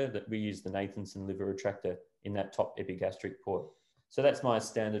retractor that we use the Nathanson liver retractor in that top epigastric port. So that's my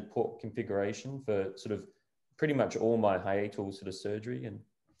standard port configuration for sort of pretty much all my hiatal sort of surgery. And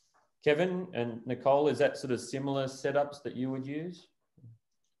Kevin and Nicole, is that sort of similar setups that you would use?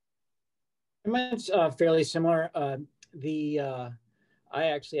 Mine's fairly similar. I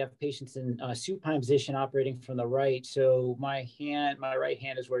actually have patients in supine position operating from the right. So my right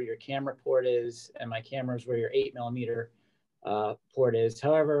hand is where your camera port is, and my camera is where your 8mm port is.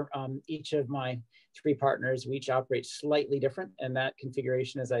 However, each of my 3 partners, we each operate slightly different, and that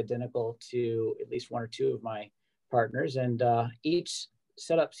configuration is identical to at least 1 or 2 of my partners, and each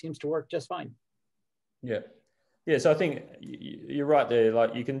setup seems to work just fine. Yeah. Yeah, so I think you're right there.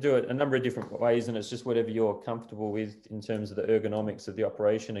 Like, you can do it a number of different ways, and it's just whatever you're comfortable with in terms of the ergonomics of the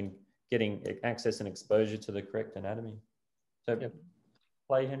operation and getting access and exposure to the correct anatomy. So yep.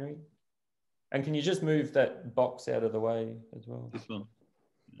 Play, Henry. And can you just move that box out of the way as well? This one.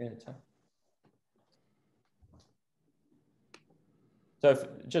 Yeah. So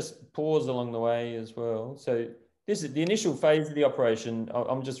just pause along the way as well. So this is the initial phase of the operation.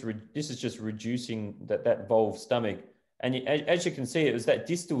 This is just reducing that volved stomach. And as you can see, it was that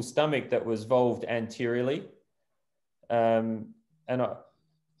distal stomach that was volved anteriorly. And I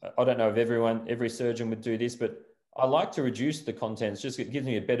don't know if every surgeon would do this, but I like to reduce the contents. Just it gives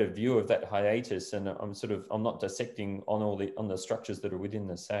me a better view of that hiatus, and I'm not dissecting on the structures that are within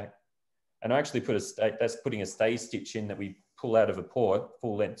the sac. And I actually that's putting a stay stitch in that we pull out of a port,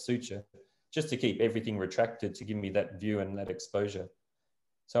 full length suture, just to keep everything retracted to give me that view and that exposure.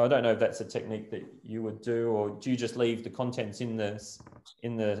 So I don't know if that's a technique that you would do, or do you just leave the contents in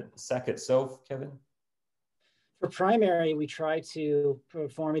the sac itself, Kevin? For primary, we try to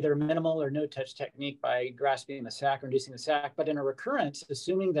perform either a minimal or no touch technique by grasping the sac, reducing the sac. But in a recurrence,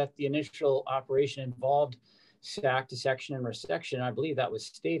 assuming that the initial operation involved sac dissection and resection, I believe that was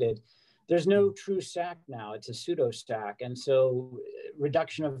stated, there's no true sac now, it's a pseudo sac. And so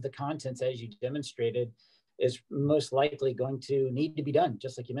reduction of the contents, as you demonstrated, is most likely going to need to be done,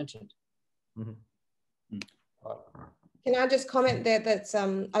 just like you mentioned. Mm-hmm. Can I just comment there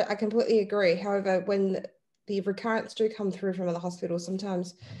that I completely agree. However, when the recurrents do come through from other hospitals,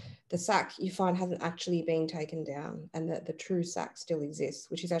 sometimes the sac you find hasn't actually been taken down, and that the true sac still exists,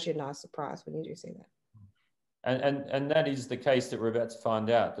 which is actually a nice surprise when you do see that. And that is the case that we're about to find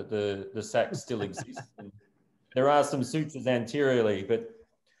out, that the sac still exists. And there are some sutures anteriorly, but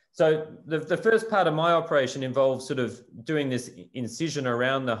so the first part of my operation involves sort of doing this incision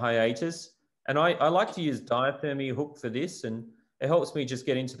around the hiatus. And I like to use diathermy hook for this, and it helps me just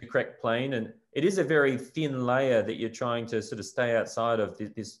get into the correct plane. And it is a very thin layer that you're trying to sort of stay outside of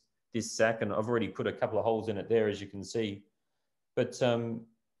this sac. And I've already put a couple of holes in it there, as you can see. But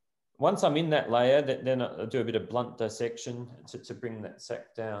once I'm in that layer, then I'll do a bit of blunt dissection to bring that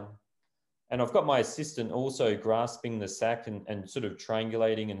sac down. And I've got my assistant also grasping the sac and sort of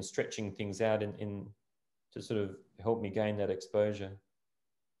triangulating and stretching things out to sort of help me gain that exposure.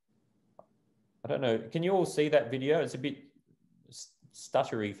 I don't know, can you all see that video? It's a bit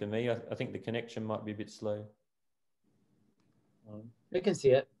stuttery for me. I think the connection might be a bit slow. You can see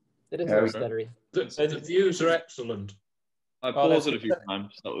it. It is very stuttery. The views are excellent. I paused it a few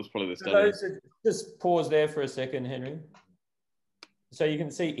times. That was probably the stutter. Just pause there for a second, Henry. So you can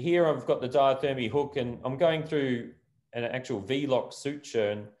see here I've got the diathermy hook, and I'm going through an actual V-lock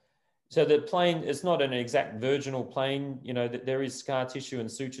suture. And so the plane is not an exact virginal plane, you know, that there is scar tissue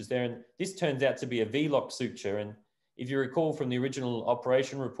and sutures there. And this turns out to be a V-lock suture. And if you recall from the original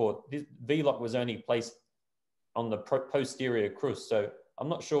operation report, this V-lock was only placed on the posterior crus. So I'm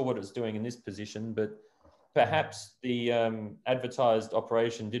not sure what it's doing in this position, but perhaps the advertised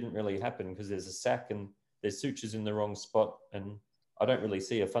operation didn't really happen because there's a sac and there's sutures in the wrong spot. And I don't really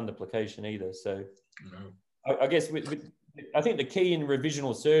see a fundoplication either. So no. I guess I think the key in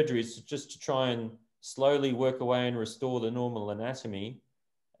revisional surgery is just to try and slowly work away and restore the normal anatomy.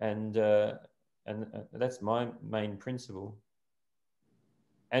 And that's my main principle.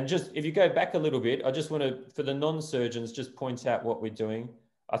 And just, if you go back a little bit, I just want to, for the non-surgeons, just point out what we're doing.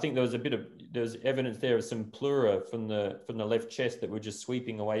 I think there was evidence there of some pleura from the left chest that were just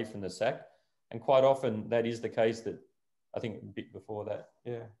sweeping away from the sac. And quite often that is the case, that I think a bit before that.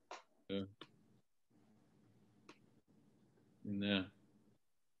 Yeah. In there.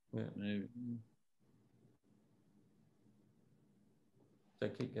 Yeah, maybe. So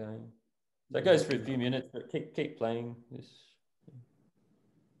keep going. So it goes for a few minutes, but keep playing this.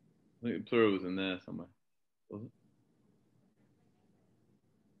 I think the plural was in there somewhere, was it?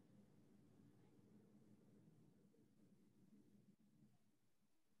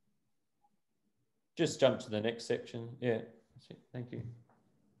 Just jump to the next section. Yeah, that's it. Thank you.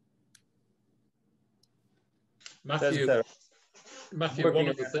 Matthew, one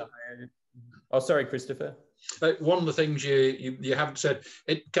of the things. Oh, sorry, Christopher. One of the things you haven't said,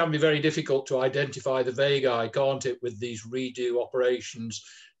 it can be very difficult to identify the vagi, can't it, with these redo operations?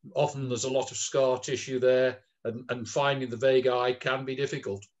 Often there's a lot of scar tissue there, and finding the vagi can be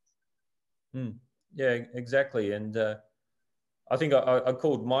difficult. Yeah, exactly. And I think I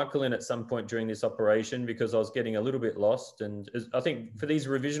called Michael in at some point during this operation because I was getting a little bit lost. And I think for these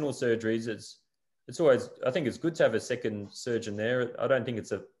revisional surgeries, it's always, I think it's good to have a second surgeon there. I don't think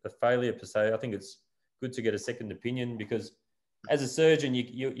it's a failure per se. I think it's good to get a second opinion because as a surgeon,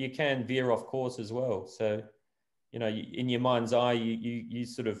 you can veer off course as well. So, you know, in your mind's eye, you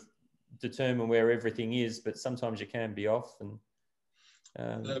sort of determine where everything is, but sometimes you can be off.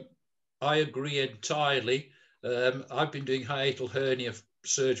 And I agree entirely. I've been doing hiatal hernia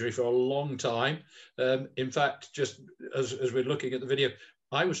surgery for a long time. In fact, just as we're looking at the video,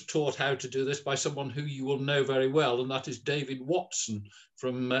 I was taught how to do this by someone who you will know very well, and that is David Watson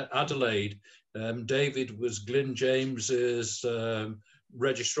from Adelaide. David was Glyn James's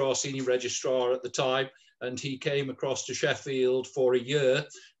registrar, senior registrar at the time, and he came across to Sheffield for a year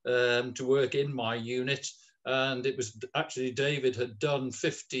to work in my unit. And it was actually David had done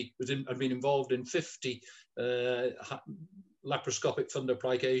 50, had been involved in 50 laparoscopic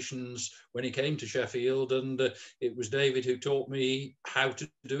fundoplications when he came to Sheffield, and it was David who taught me how to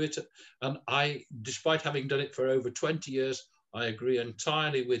do it. And I, despite having done it for over 20 years, I agree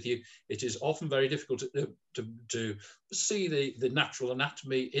entirely with you. It is often very difficult to see the natural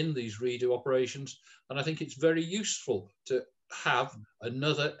anatomy in these redo operations, and I think it's very useful to have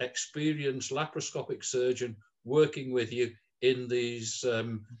another experienced laparoscopic surgeon working with you in these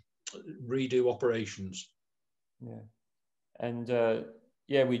redo operations. Yeah, and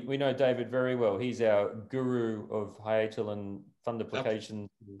yeah, we know David very well. He's our guru of hiatal and fundoplication.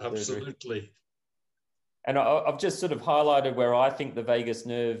 Absolutely. And I've just sort of highlighted where I think the vagus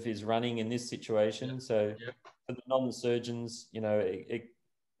nerve is running in this situation. So for the non-surgeons, you know,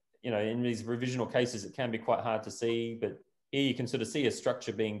 in these revisional cases, it can be quite hard to see, but here you can sort of see a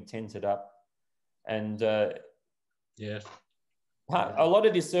structure being tented up. And a lot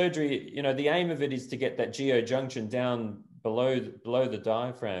of this surgery, you know, the aim of it is to get that geojunction down below the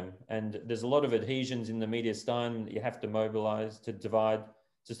diaphragm. And there's a lot of adhesions in the mediastinum that you have to mobilize to divide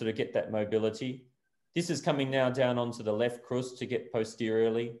to sort of get that mobility. This is coming now down onto the left crust to get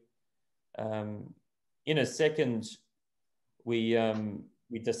posteriorly. In a second, we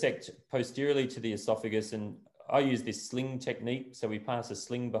dissect posteriorly to the esophagus, and I use this sling technique. So we pass a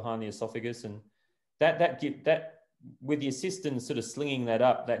sling behind the esophagus, and that with the assistant sort of slinging that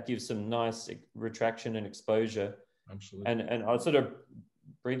up, that gives some nice retraction and exposure. Absolutely. And I sort of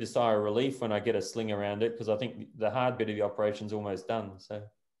breathe a sigh of relief when I get a sling around it because I think the hard bit of the operation is almost done.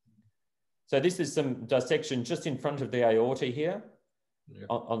 So this is some dissection just in front of the aorta here,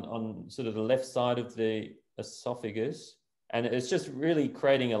 on sort of the left side of the esophagus. And it's just really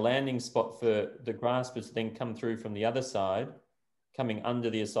creating a landing spot for the graspers to then come through from the other side, coming under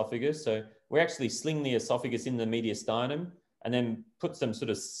the esophagus. So we actually sling the esophagus in the mediastinum and then put some sort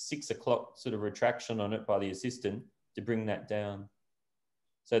of 6 o'clock sort of retraction on it by the assistant to bring that down.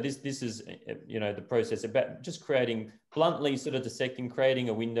 So this is, you know, the process about just creating, bluntly sort of dissecting, creating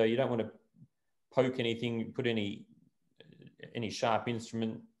a window. You don't want to poke anything, put any sharp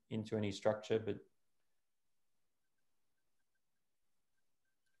instrument into any structure, but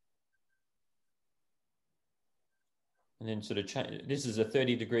and then sort of change. This is a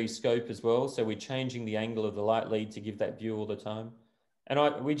 30-degree scope as well, so we're changing the angle of the light lead to give that view all the time.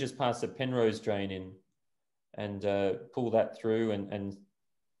 And we just pass a Penrose drain in and pull that through and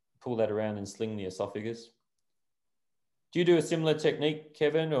pull that around and sling the esophagus. Do you do a similar technique,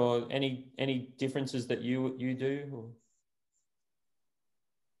 Kevin, or any differences that you do? Or?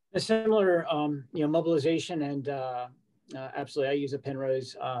 A similar, you know, mobilization, and absolutely, I use a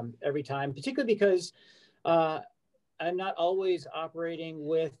Penrose every time, particularly because I'm not always operating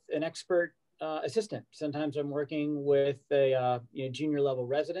with an expert assistant. Sometimes I'm working with a you know, junior level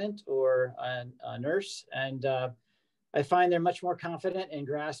resident or a nurse, and I find they're much more confident in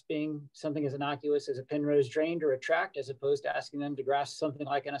grasping something as innocuous as a Penrose drain or a tract, as opposed to asking them to grasp something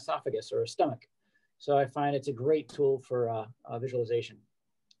like an esophagus or a stomach. So I find it's a great tool for visualization.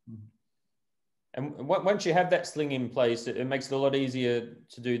 And once you have that sling in place, it makes it a lot easier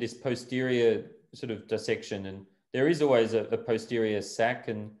to do this posterior sort of dissection. And there is always a posterior sac.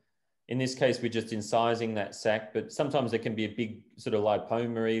 And in this case, we're just incising that sac, but sometimes there can be a big sort of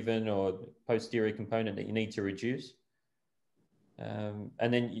lipoma even, or posterior component that you need to reduce.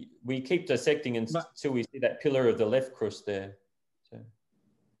 And then we keep dissecting until we see that pillar of the left crust there. So.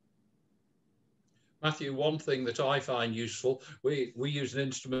 Matthew, one thing that I find useful, we use an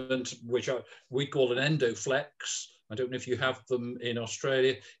instrument which we call an endoflex. I don't know if you have them in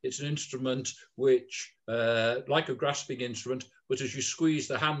Australia. It's an instrument which, like a grasping instrument, but as you squeeze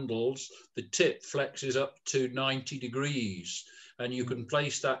the handles, the tip flexes up to 90 degrees. And you can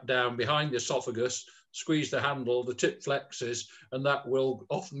place that down behind the esophagus, squeeze the handle, the tip flexes, and that will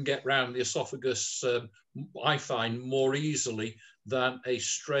often get round the esophagus, I find, more easily than a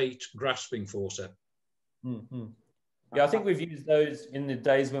straight grasping forceps. Mm-hmm. Yeah, I think we've used those in the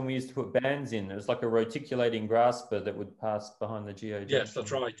days when we used to put bands in. It was like a roticulating grasper that would pass behind the geo junction. Yes,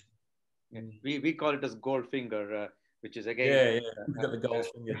 that's right. Yeah. We call it as Goldfinger, which is again we've got the gold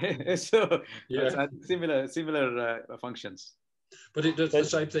finger. So yeah, similar functions. But it does the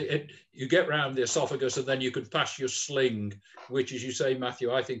same thing. You get round the esophagus and then you can pass your sling, which, as you say,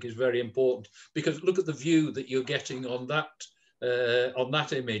 Matthew, I think is very important, because look at the view that you're getting on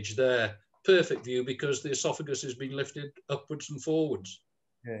that image there. Perfect view, because the esophagus is being lifted upwards and forwards.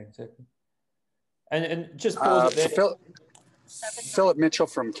 Yeah, exactly. And just pause it there. Philip Mitchell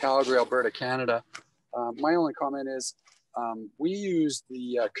from Calgary, Alberta, Canada. My only comment is we use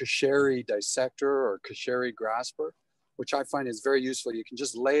the Kasheri dissector or Kasheri grasper, which I find is very useful. You can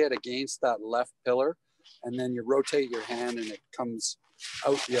just lay it against that left pillar, and then you rotate your hand and it comes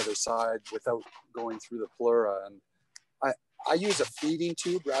out the other side without going through the pleura. And I use a feeding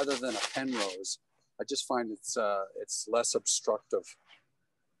tube rather than a Penrose. I just find it's less obstructive.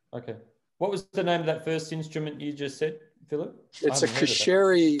 Okay. What was the name of that first instrument you just said, Philip? It's a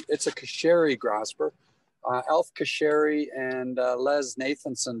Kasheri grasper. Alf Kasheri and Les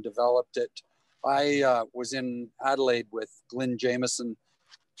Nathanson developed it. I was in Adelaide with Glyn Jameson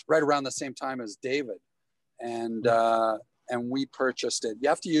right around the same time as David, and we purchased it. You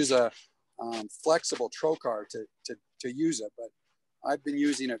have to use a flexible trocar to use it, but I've been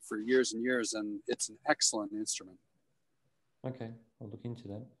using it for years and years, and it's an excellent instrument. Okay, I'll look into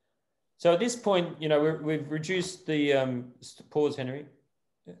that. So at this point, you know, we've reduced the pause, Henry.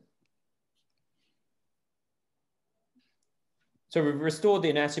 Yeah. So we've restored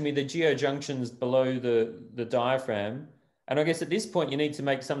the anatomy, the geojunctions below the diaphragm. And I guess at this point, you need to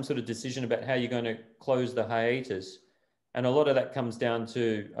make some sort of decision about how you're going to close the hiatus. And a lot of that comes down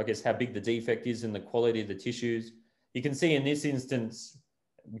to, I guess, how big the defect is and the quality of the tissues. You can see in this instance,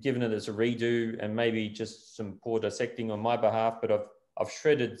 given that it's a redo and maybe just some poor dissecting on my behalf, but I've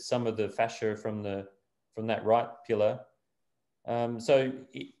shredded some of the fascia from that right pillar. So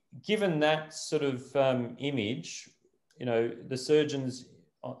given that sort of image, you know, the surgeons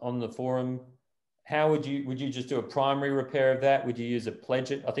on the forum, how would you just do a primary repair of that? Would you use a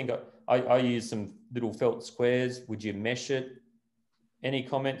pledget? I think I use some little felt squares. Would you mesh it? Any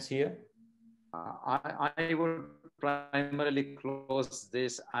comments here? I would primarily close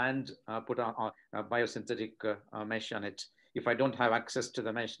this and put a biosynthetic mesh on it. If I don't have access to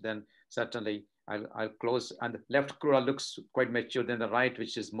the mesh, then certainly I'll close. And the left crura looks quite mature than the right,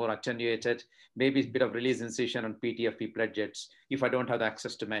 which is more attenuated. Maybe a bit of release incision on PTFE pledgets if I don't have the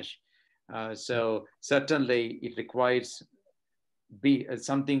access to mesh. So certainly it requires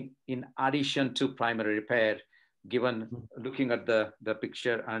something in addition to primary repair, given looking at the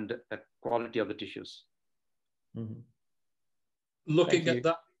picture and the quality of the tissues. Mm-hmm. Looking at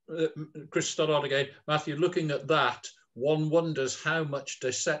that, Chris Stoddard again, Matthew, looking at that, one wonders how much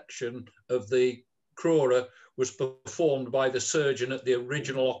dissection of the crura was performed by the surgeon at the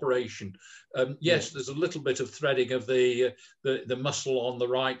original operation. Yes, there's a little bit of threading of the muscle on the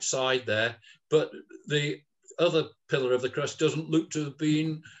right side there, but the other pillar of the crust doesn't look to have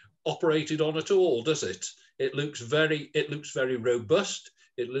been operated on at all, does it? It looks very robust.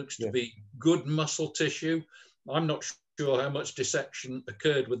 It looks to be good muscle tissue. I'm not sure how much dissection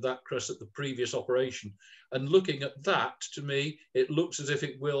occurred with that crust at the previous operation. And looking at that, to me, it looks as if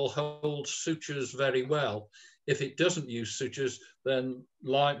it will hold sutures very well. If it doesn't use sutures, then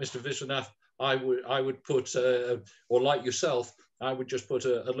like Mr. Viswanath, I would put, or like yourself, I would just put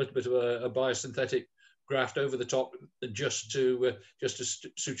a little bit of a biosynthetic graft over the top just to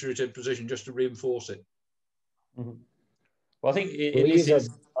suture it in position, just to reinforce it. Mm-hmm. Well, I think in this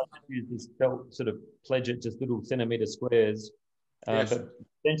instance, I use this felt sort of pledget, just little centimetre squares, but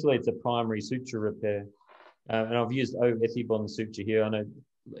essentially it's a primary suture repair. And I've used Ethibond suture here. I know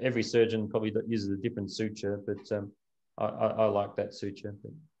every surgeon probably uses a different suture, but I like that suture.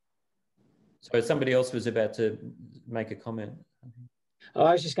 But... So somebody else was about to make a comment. Oh,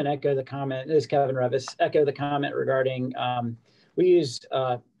 I was just going to echo the comment. This is Kevin Revis. Echo the comment regarding we use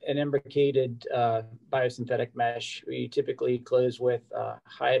an imbricated biosynthetic mesh. We typically close with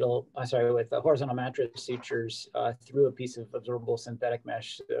horizontal mattress sutures through a piece of absorbable synthetic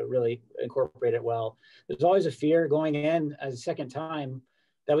mesh to really incorporate it well. There's always a fear going in as a second time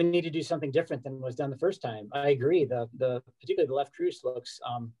that we need to do something different than was done the first time. I agree. Particularly the left cruce looks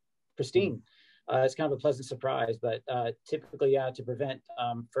pristine. It's kind of a pleasant surprise, but typically, yeah, to prevent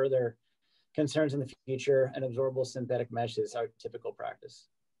further concerns in the future, an absorbable synthetic mesh is our typical practice.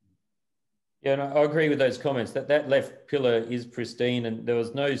 Yeah, no, I agree with those comments. That left pillar is pristine, and there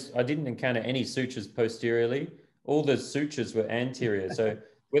was I didn't encounter any sutures posteriorly. All the sutures were anterior. So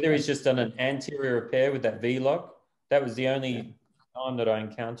whether he's just done an anterior repair with that V-lock, that was the only time that I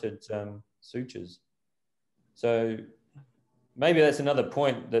encountered sutures. So maybe that's another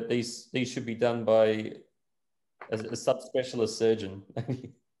point, that these should be done by a subspecialist surgeon.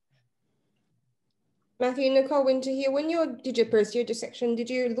 Matthew, Nicole Winter here. When you did your posterior dissection, did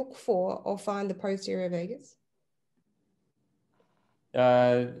you look for or find the posterior vagus?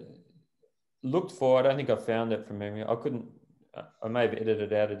 Looked for, I don't think I found it from memory. I may have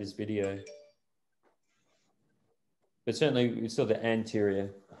edited out of this video. But certainly we saw the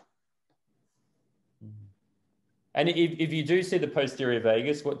anterior. And if you do see the posterior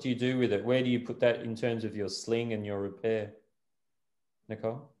vagus, what do you do with it? Where do you put that in terms of your sling and your repair?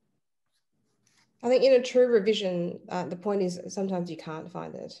 Nicole? I think in a true revision, the point is sometimes you can't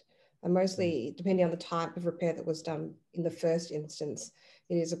find it. And mostly, depending on the type of repair that was done in the first instance,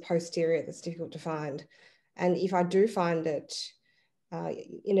 it is a posterior that's difficult to find. And if I do find it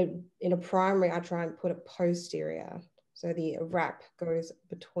in a primary, I try and put it posterior. So the wrap goes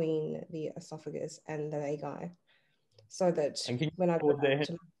between the esophagus and the vagi. So that when I go back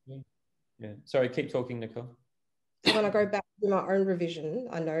to sorry, keep talking, Nicole. So when I go back to my own revision,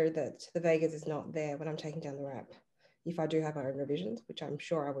 I know that the vagus is not there when I'm taking down the wrap. If I do have my own revisions, which I'm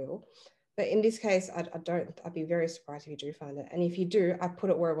sure I will. But in this case, I'd be very surprised if you do find it. And if you do, I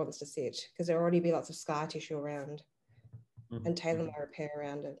put it where it wants to sit, because there'll already be lots of scar tissue around and tailor my repair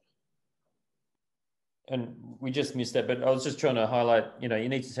around it. And we just missed that, but I was just trying to highlight, you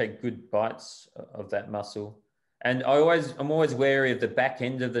need to take good bites of that muscle. And I'm always wary of the back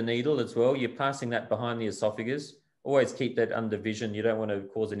end of the needle as well. You're passing that behind the esophagus. Always keep that under vision. You don't want to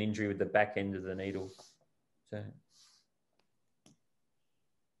cause an injury with the back end of the needle. So.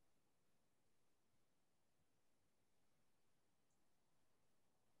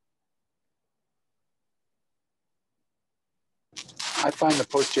 I find the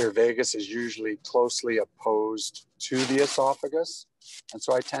posterior vagus is usually closely opposed to the esophagus. And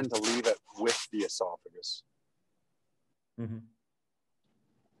so I tend to leave it with the esophagus. Mm-hmm.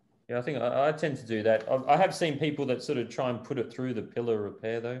 Yeah, I think I tend to do that. I have seen people that sort of try and put it through the pillar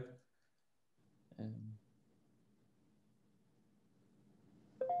repair though.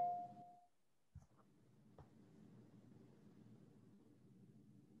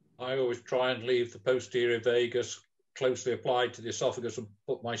 I always try and leave the posterior vagus closely applied to the esophagus and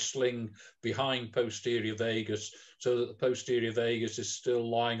put my sling behind posterior vagus so that the posterior vagus is still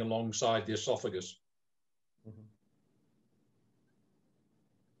lying alongside the esophagus. Mm-hmm.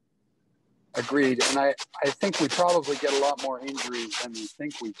 Agreed. And I think we probably get a lot more injuries than we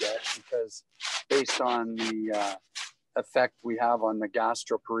think we get, because based on the effect we have on the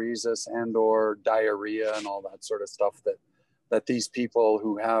gastroparesis and or diarrhea and all that sort of stuff that these people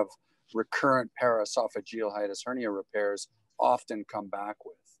who have recurrent paraesophageal hiatus hernia repairs often come back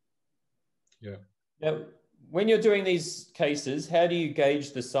with. Yeah. Now, when you're doing these cases, how do you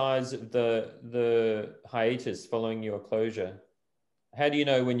gauge the size of the hiatus following your closure? How do you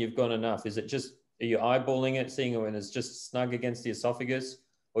know when you've gone enough? Is it just, are you eyeballing it, seeing when it's just snug against the esophagus?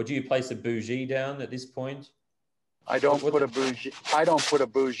 Or do you place a bougie down at this point? I don't put a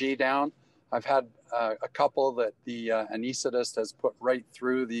bougie down. I've had a couple that the anesthetist has put right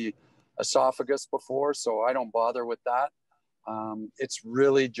through the esophagus before, so I don't bother with that. It's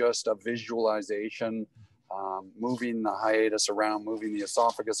really just a visualization, moving the hiatus around, moving the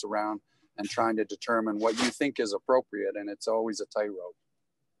esophagus around, and trying to determine what you think is appropriate, and it's always a tightrope.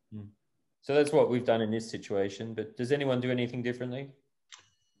 So that's what we've done in this situation, but does anyone do anything differently?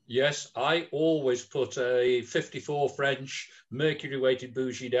 Yes, I always put a 54 French mercury-weighted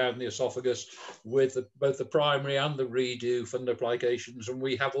bougie down the esophagus with both the primary and the redo fundoplications, and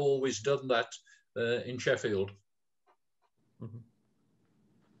we have always done that in Sheffield. Mm-hmm.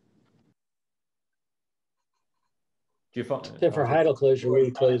 Do you find? So for hiatal closure,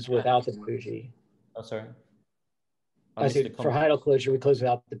 we close without the bougie. Oh, sorry. I said for hiatal closure, we close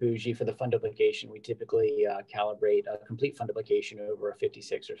without the bougie. For the fund duplication, we typically calibrate a complete fund duplication over a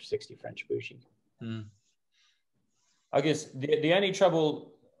 56 or 60 French bougie. Mm. I guess the only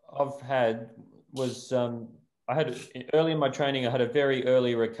trouble I've had was I had early in my training, I had a very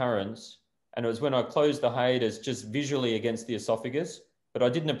early recurrence, and it was when I closed the hiatus just visually against the esophagus, but I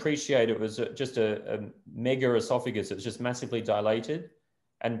didn't appreciate it was just a mega esophagus. It was just massively dilated.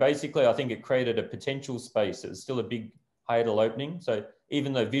 And basically, I think it created a potential space. It was still a big hiatal opening. So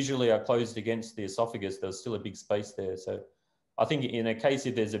even though visually I closed against the esophagus, there was still a big space there. So I think in a case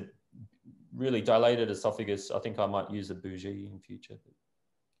if there's a really dilated esophagus, I think I might use a bougie in future.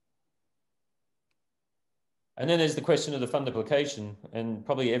 And then there's the question of the fund duplication, and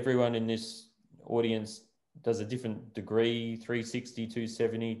probably everyone in this audience does a different degree, 360,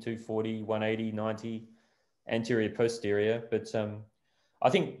 270, 240, 180, 90, anterior, posterior. But I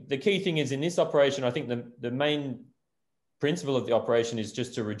think the key thing is in this operation, I think the main principle of the operation is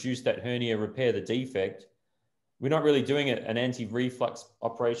just to reduce that hernia, repair the defect. We're not really doing an anti-reflux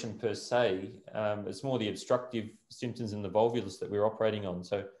operation per se. It's more the obstructive symptoms in the volvulus that we're operating on.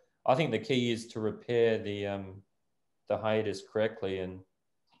 So I think the key is to repair the hiatus correctly. And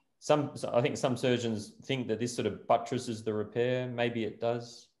I think some surgeons think that this sort of buttresses the repair. Maybe it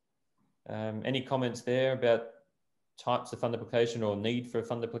does. Any comments there about types of fund duplication or need for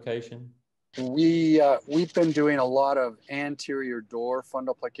fund duplication? We've been doing a lot of anterior door fund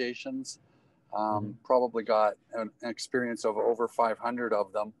duplications. Probably got an experience of over 500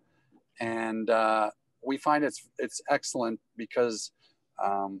 of them, and we find it's excellent because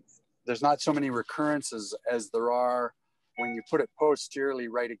there's not so many recurrences as there are when you put it posteriorly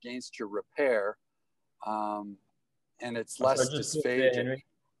right against your repair, and it's less dysphagic.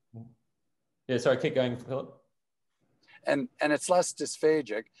 Yeah, sorry, keep going, Philip. And it's less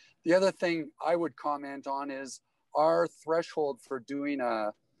dysphagic. The other thing I would comment on is our threshold for doing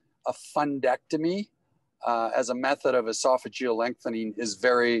a fundectomy as a method of esophageal lengthening is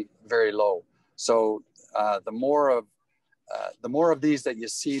very, very low. So the more of these that you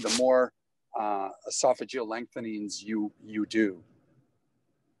see, the more esophageal lengthenings you do.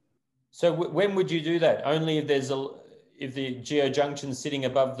 So when would you do that? Only if if the geojunction's sitting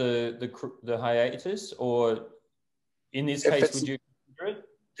above the hiatus, or in this case, would you consider it?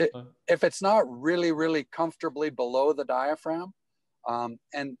 If it's not really, really comfortably below the diaphragm,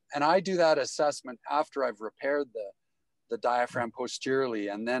 and I do that assessment after I've repaired the diaphragm posteriorly,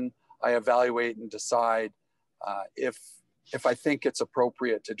 and then I evaluate and decide if I think it's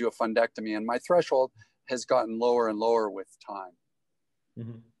appropriate to do a fundectomy. And my threshold has gotten lower and lower with time.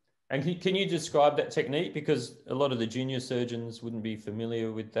 Mm-hmm. And can you describe that technique? Because a lot of the junior surgeons wouldn't be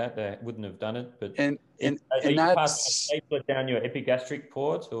familiar with that. They wouldn't have done it. But are you passing a stapler down your epigastric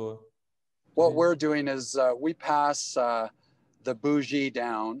port, or? What we're doing is we pass the bougie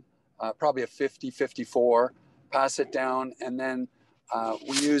down, probably a 50, 54, pass it down, and then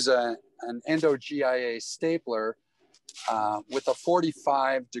we use an endo-GIA stapler with a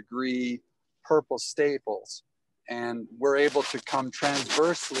 45-degree purple staples. And we're able to come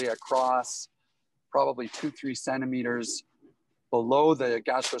transversely across probably 2-3 centimeters below the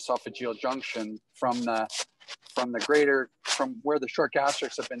gastroesophageal junction from where the short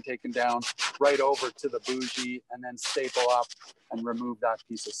gastrics have been taken down right over to the bougie, and then staple up and remove that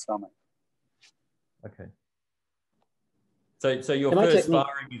piece of stomach. Okay. So your first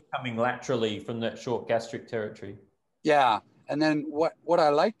firing is coming laterally from that short gastric territory. Yeah, and then what I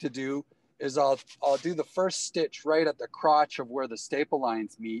like to do is I'll do the first stitch right at the crotch of where the staple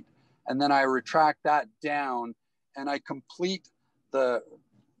lines meet, and then I retract that down, and I complete the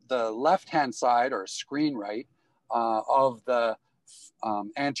left-hand side, or screen right, of the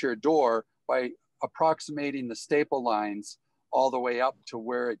anterior door by approximating the staple lines all the way up to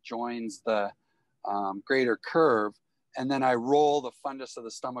where it joins the greater curve, and then I roll the fundus of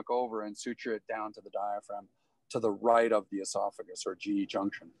the stomach over and suture it down to the diaphragm to the right of the esophagus, or GE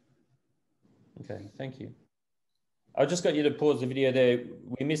junction. Okay, thank you. I just got you to pause the video there.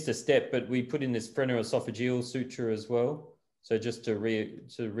 We missed a step, but we put in this phrenoesophageal suture as well. So just to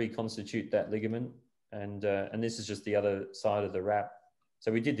reconstitute that ligament, and this is just the other side of the wrap.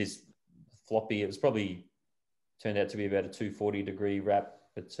 So we did this floppy. It was probably turned out to be about a 240-degree wrap,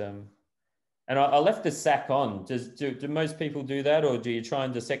 but and I left the sac on. Do most people do that, or do you try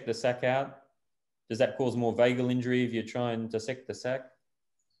and dissect the sac out? Does that cause more vagal injury if you try and dissect the sac?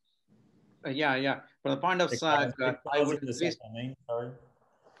 Yeah. From the point of sac, I would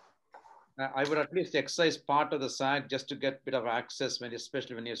at least excise part of the sac just to get a bit of access,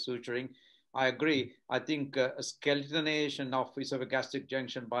 especially when you're suturing. I agree. I think a skeletonization of esophageal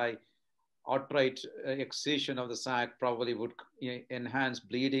junction by outright excision of the sac probably would enhance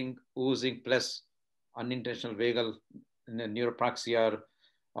bleeding, oozing, plus unintentional vagal neuropraxia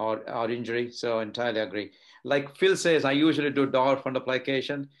or injury. So entirely agree. Like Phil says, I usually do DOR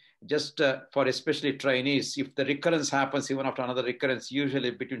fundoplication just for especially trainees. If the recurrence happens even after another recurrence,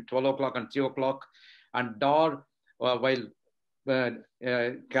 usually between 12 o'clock and 3 o'clock, and DOR while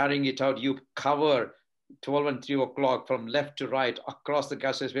carrying it out, you cover 12 and 3 o'clock from left to right across the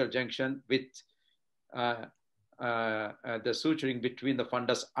gastroesophageal junction with the suturing between the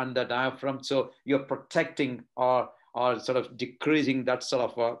fundus and the diaphragm. So you're protecting or sort of decreasing that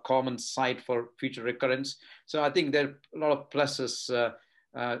sort of a common site for future recurrence. So I think there are a lot of pluses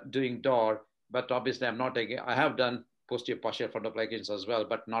doing DOR, but obviously I have done posterior partial fundoplications as well,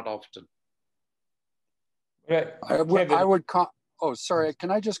 but not often. Right. Oh, sorry.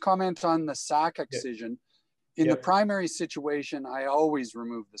 Can I just comment on the sac excision? In the primary situation, I always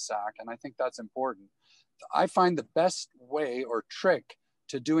remove the sac, and I think that's important. I find the best way or trick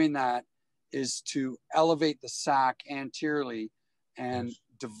to doing that is to elevate the sac anteriorly and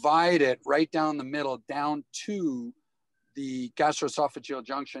divide it right down the middle, down to the gastroesophageal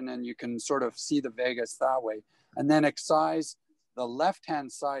junction, and you can sort of see the vagus that way. And then excise the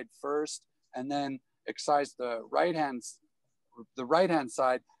left-hand side first, and then excise the right-hand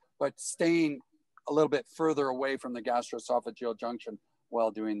side, but staying a little bit further away from the gastroesophageal junction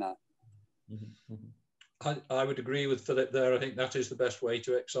while doing that. I would agree with Philip there. I think that is the best way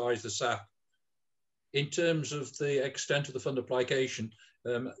to excise the sac. In terms of the extent of the fundoplication,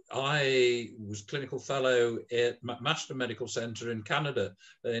 I was clinical fellow at Master Medical Centre in Canada,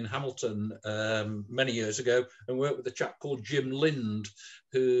 in Hamilton, many years ago, and worked with a chap called Jim Lind,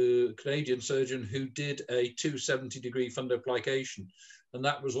 a Canadian surgeon who did a 270-degree fundoplication. And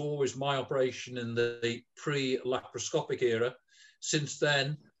that was always my operation in the pre-laparoscopic era. Since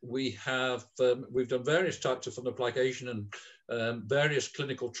then, we've done various types of fundoplication and various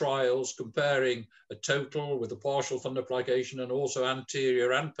clinical trials comparing a total with a partial fundoplication and also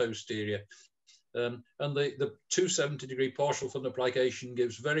anterior and posterior. And the 270-degree partial fundoplication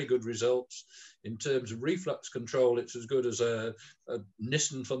gives very good results. In terms of reflux control, it's as good as a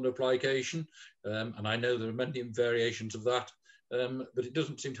Nissen fundoplication. And I know there are many variations of that. But it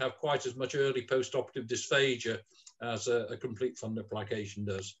doesn't seem to have quite as much early post-operative dysphagia as a complete fundoplication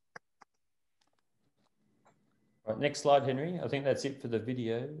does. Right, next slide, Henry. I think that's it for the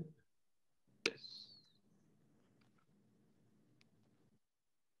video.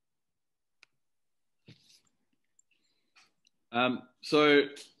 So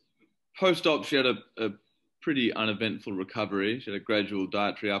post-op, she had a pretty uneventful recovery. She had a gradual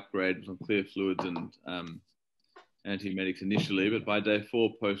dietary upgrade on clear fluids and antiemetics initially, but by day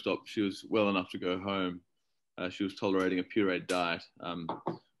 4 post-op, she was well enough to go home. She was tolerating a pureed diet,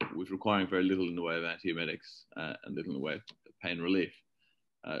 was requiring very little in the way of antiemetics and little in the way of pain relief.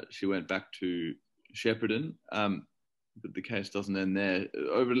 She went back to Shepparton, but the case doesn't end there.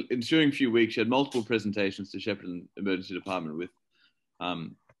 Over the ensuing few weeks, she had multiple presentations to Shepparton Emergency Department with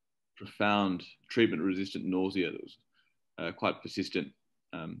profound treatment-resistant nausea that was quite persistent.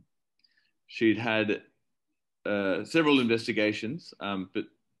 She'd had several investigations, but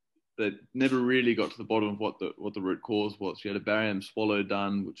that never really got to the bottom of what the root cause was. She had a barium swallow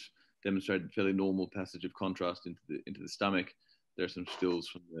done, which demonstrated fairly normal passage of contrast into the stomach. There are some stills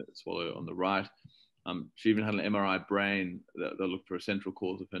from the swallow on the right. She even had an MRI brain that looked for a central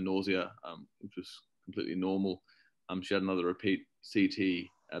cause of her nausea, which was completely normal. She had another repeat CT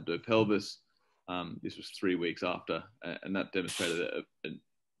abdo-pelvis. This was 3 weeks after, and that demonstrated a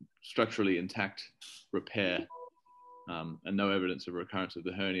structurally intact repair and no evidence of recurrence of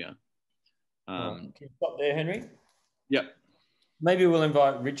the hernia. Can you stop there, Henry? Yep. Maybe we'll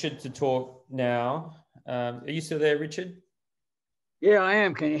invite Richard to talk now. Are you still there, Richard? Yeah, I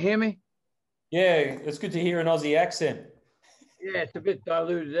am. Can you hear me? Yeah, it's good to hear an Aussie accent. Yeah, it's a bit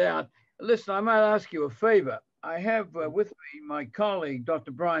diluted out. Listen, I might ask you a favor. I have with me my colleague,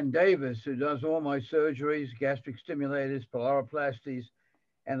 Dr. Brian Davis, who does all my surgeries, gastric stimulators, pyloroplasties,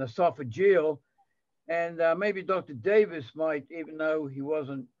 and esophageal. And maybe Dr. Davis might, even though he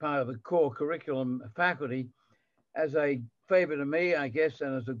wasn't part of the core curriculum faculty, as a favor to me, I guess,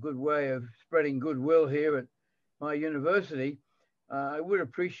 and as a good way of spreading goodwill here at my university, I would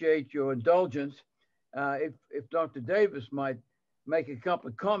appreciate your indulgence if Dr. Davis might make a couple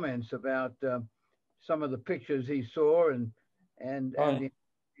of comments about some of the pictures he saw and the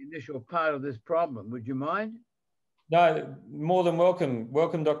initial part of this problem. Would you mind? No, more than welcome.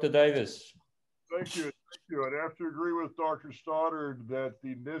 Welcome, Dr. Davis. Thank you. Thank you. I'd have to agree with Dr. Stoddard that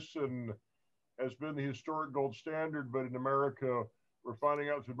the Nissen has been the historic gold standard, but in America, we're finding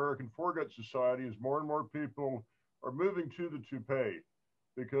out through the American Foregut Society as more and more people are moving to the toupee,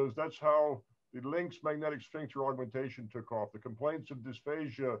 because that's how the Lynx magnetic sphincter augmentation took off. The complaints of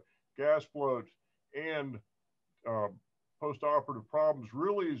dysphagia, gas bloat, and post-operative problems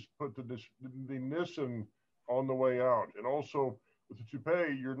really has put the Nissen on the way out. And also with the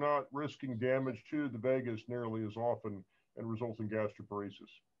toupee, you're not risking damage to the vagus nearly as often and resulting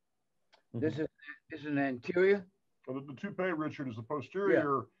gastroparesis. This is an anterior? Well, the toupee, Richard, is the posterior.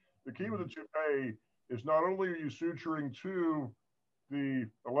 Yeah. The key with the toupee is not only are you suturing to the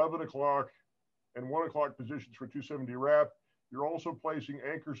 11 o'clock and 1 o'clock positions for 270 wrap, you're also placing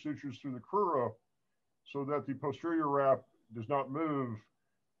anchor sutures through the crura so that the posterior wrap does not move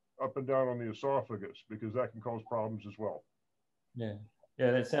up and down on the esophagus, because that can cause problems as well. Yeah,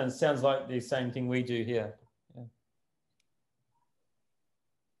 yeah, that sounds like the same thing we do here. Yeah.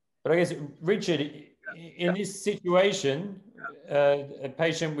 But I guess, Richard, in this situation, a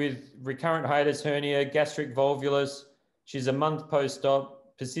patient with recurrent hiatus hernia, gastric volvulus, she's a month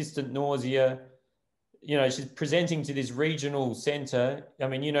post-op, persistent nausea, you know, she's presenting to this regional center. I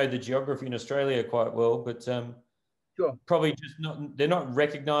mean, you know the geography in Australia quite well, but sure. Probably just they're not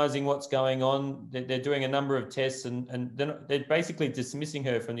recognizing what's going on. They're doing a number of tests and they're basically dismissing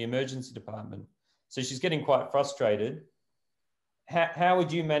her from the emergency department. So she's getting quite frustrated. How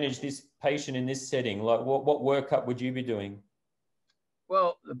would you manage this patient in this setting? Like what workup would you be doing?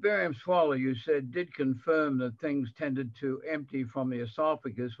 Well, the barium swallow, you said, did confirm that things tended to empty from the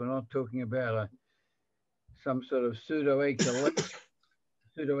esophagus. We're not talking about some sort of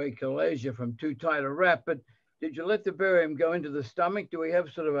pseudoachalasia from too tight a wrap, but did you let the barium go into the stomach? Do we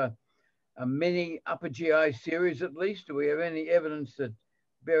have sort of a mini upper GI series at least? Do we have any evidence that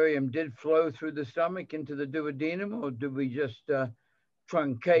barium did flow through the stomach into the duodenum, or did we just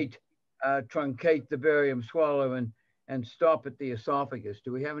truncate the barium swallow and stop at the esophagus?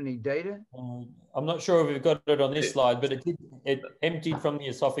 Do we have any data? I'm not sure if we've got it on this slide, but it emptied from the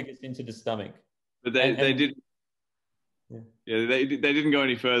esophagus into the stomach. But they didn't. Yeah, they didn't go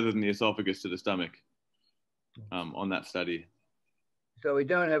any further than the esophagus to the stomach on that study. So we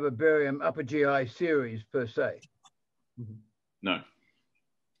don't have a barium upper GI series per se. No.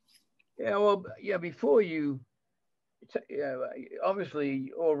 Yeah, well, yeah. Before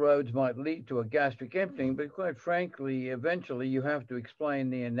obviously all roads might lead to a gastric emptying, but quite frankly, eventually you have to explain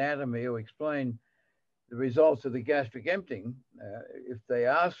the anatomy or explain the results of the gastric emptying if they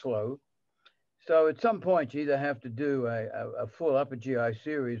are slow. So at some point you either have to do a full upper GI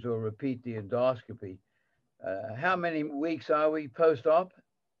series or repeat the endoscopy. How many weeks are we post-op?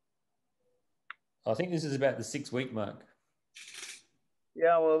 I think this is about the 6-week mark.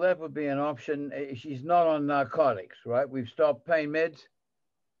 Yeah, well, that would be an option. She's not on narcotics, right? We've stopped pain meds?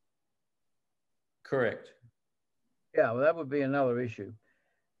 Correct. Yeah, well, that would be another issue.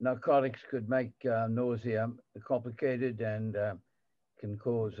 Narcotics could make nausea complicated and can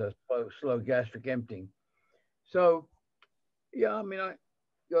cause a slow gastric emptying. So, yeah, I mean,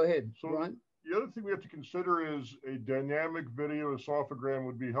 go ahead, Brian. The other thing we have to consider is a dynamic video esophagram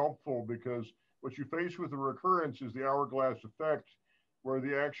would be helpful, because what you face with a recurrence is the hourglass effect, where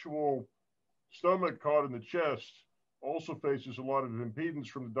the actual stomach caught in the chest also faces a lot of impedance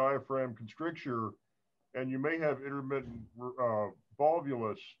from the diaphragm constricture, and you may have intermittent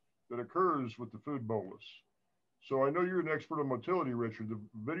volvulus that occurs with the food bolus. So I know you're an expert on motility, Richard. The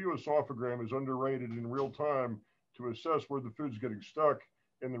video esophagram is underrated in real time to assess where the food's getting stuck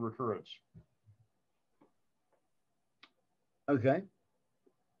in the recurrence. Okay.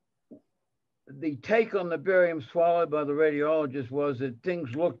 The take on the barium swallowed by the radiologist was that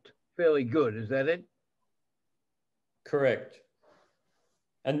things looked fairly good. Is that it? Correct.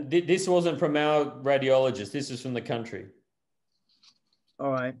 And this wasn't from our radiologist. This is from the country.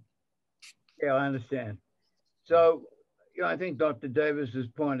 All right. Yeah, I understand. So, you know, I think Dr. Davis's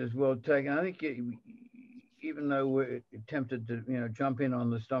point is well taken. I think even though we're tempted to, you know, jump in on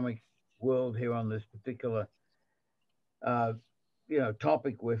the stomach world here on this particular you know,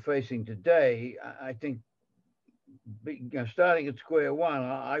 topic we're facing today, I think, you know, starting at square one,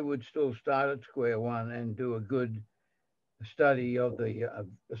 I would still start at square one and do a good study of the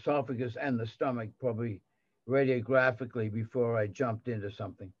esophagus and the stomach, probably radiographically, before I jumped into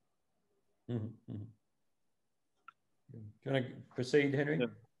something. Mm-hmm. Do you want to proceed, Henry? Yeah.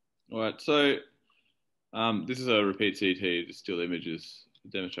 All right. So this is a repeat CT, just still images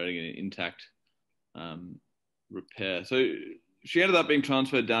demonstrating an intact repair. So she ended up being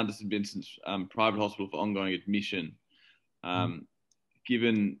transferred down to St. Vincent's private hospital for ongoing admission,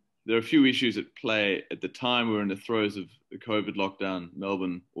 given there are a few issues at play. At the time, we were in the throes of the COVID lockdown.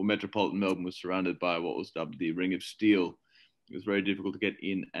 Melbourne, or metropolitan Melbourne, was surrounded by what was dubbed the Ring of Steel. It was very difficult to get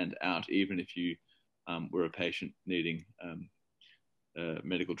in and out, even if you were a patient needing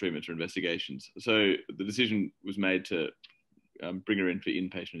medical treatments or investigations. So the decision was made to bring her in for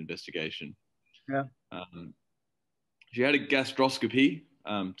inpatient investigation. Yeah. She had a gastroscopy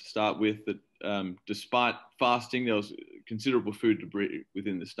to start with, that despite fasting, there was considerable food debris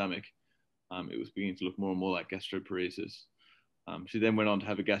within the stomach. It was beginning to look more and more like gastroparesis. She then went on to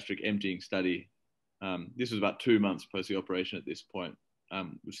have a gastric emptying study. This was about 2 months post the operation at this point,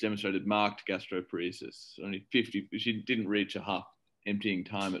 which demonstrated marked gastroparesis. Only 50, she didn't reach a half emptying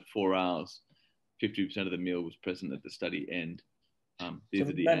time at 4 hours. 50% of the meal was present at the study end. So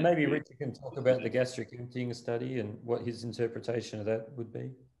maybe Richard can talk about the gastric emptying study and what his interpretation of that would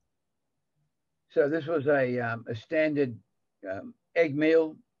be. So this was a standard egg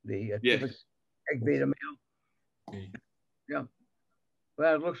meal, the typical egg beater meal. Yeah.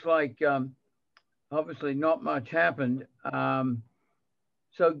 Well, it looks like obviously not much happened.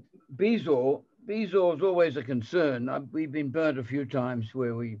 So Bezoar is always a concern. We've been burnt a few times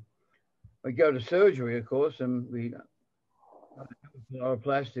where we go to surgery, of course, and we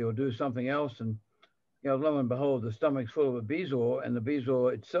plasty or do something else, and lo and behold, the stomach's full of a Bezoar, and the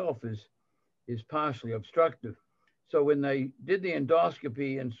Bezoar itself is partially obstructive. So when they did the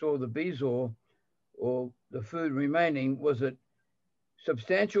endoscopy and saw the Bezoar or the food remaining, was it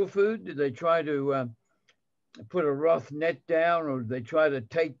substantial food? Did they try to put a rough net down, or did they try to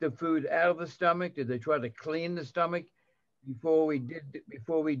take the food out of the stomach? Did they try to clean the stomach before we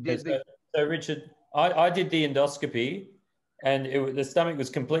did So Richard, I did the endoscopy, and the stomach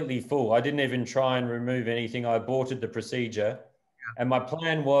was completely full. I didn't even try and remove anything. I aborted the procedure. And my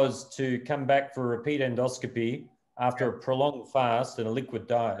plan was to come back for a repeat endoscopy after a prolonged fast and a liquid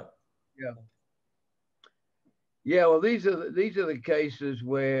diet. Yeah. Yeah, well, these are the cases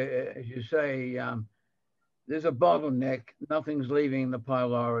where, as you say, there's a bottleneck. Nothing's leaving the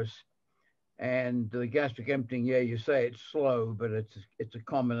pylorus, and the gastric emptying. Yeah, you say it's slow, but it's a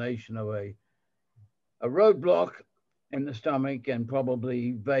combination of a roadblock in the stomach and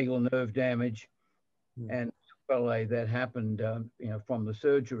probably vagal nerve damage, and sequelae that happened, from the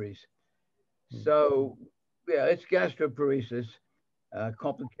surgeries. So, yeah, it's gastroparesis,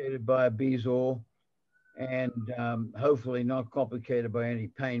 complicated by a Bezoar, and hopefully not complicated by any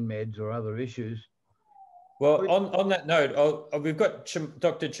pain meds or other issues. Well, on that note, we've got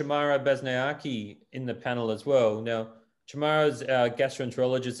Dr. Chamara Basniaki in the panel as well. Now, Chamara's our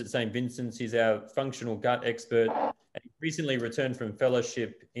gastroenterologist at St. Vincent's. He's our functional gut expert, and he recently returned from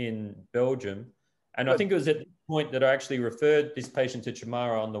fellowship in Belgium. And I think it was at this point that I actually referred this patient to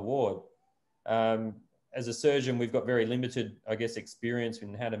Chamara on the ward. As a surgeon, we've got very limited, I guess, experience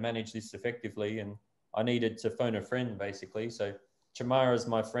in how to manage this effectively, and I needed to phone a friend, basically. So Chamara is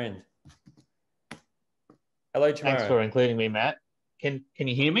my friend. Hello, Chamara. Thanks for including me, Matt. Can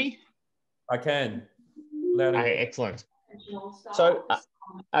you hear me? I can. Loud and excellent. So,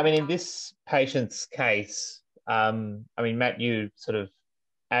 in this patient's case, Matt, you sort of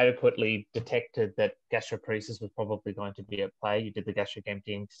adequately detected that gastroparesis was probably going to be at play. You did the gastric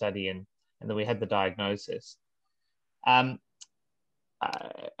emptying study, and then we had the diagnosis.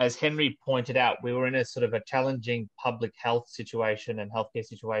 As Henry pointed out, we were in a sort of a challenging public health situation and healthcare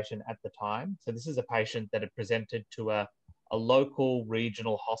situation at the time. So this is a patient that had presented to a local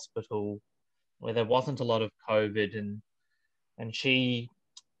regional hospital where there wasn't a lot of COVID, and she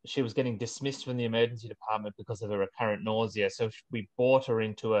was getting dismissed from the emergency department because of her recurrent nausea. So we brought her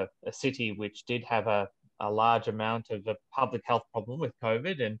into a city which did have a large amount of a public health problem with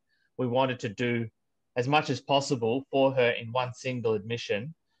COVID, and we wanted to do as much as possible for her in one single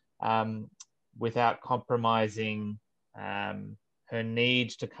admission, without compromising her need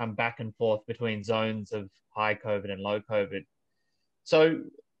to come back and forth between zones of high COVID and low COVID. So,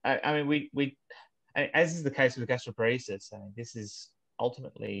 we as is the case with gastroparesis, this is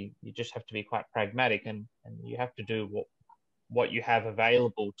ultimately, you just have to be quite pragmatic, and you have to do what you have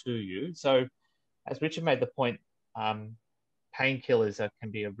available to you. So, as Richard made the point, painkillers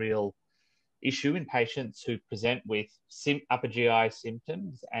can be a real issue in patients who present with upper GI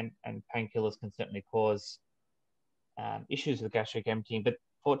symptoms, and painkillers can certainly cause issues with gastric emptying, but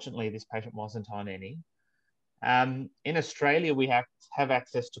fortunately this patient wasn't on any. In Australia, we have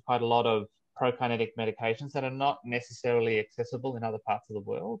access to quite a lot of prokinetic medications that are not necessarily accessible in other parts of the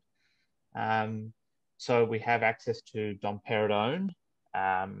world. So we have access to domperidone,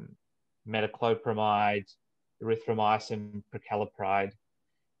 metoclopramide, erythromycin, prucalopride.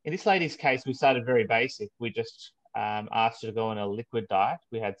 In this lady's case, we started very basic. We just asked her to go on a liquid diet.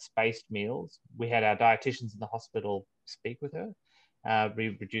 We had spaced meals. We had our dietitians in the hospital speak with her.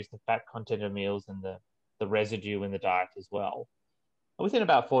 We reduced the fat content of meals and the residue in the diet as well. Within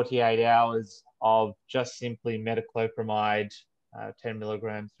about 48 hours of just simply metoclopramide, 10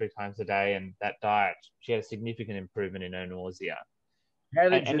 milligrams 3 times a day, and that diet, she had a significant improvement in her nausea.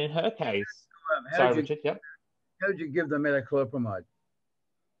 And in her case, sorry, Richard, yep. How did you give the metoclopramide?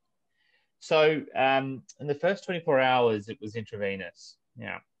 So in the first 24 hours, it was intravenous.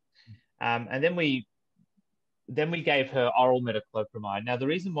 Yeah. And then we gave her oral metoclopramide. Now, the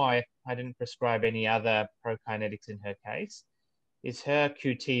reason why I didn't prescribe any other prokinetics in her case is her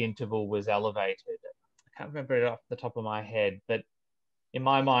QT interval was elevated. I can't remember it off the top of my head, but in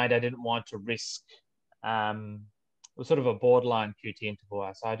my mind, I didn't want to risk, it was sort of a borderline QT interval.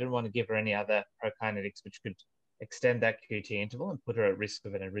 So I didn't want to give her any other prokinetics which could extend that QT interval and put her at risk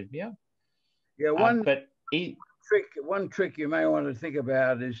of an arrhythmia. Yeah, one trick you may want to think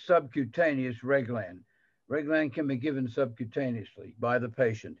about is subcutaneous Reglan. Reglan can be given subcutaneously by the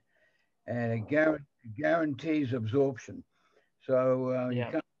patient, and it guarantees absorption. So you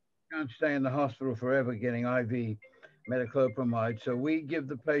can't stay in the hospital forever getting IV metoclopramide. So we give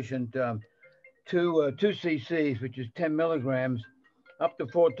the patient 2 cc's, which is 10 milligrams, up to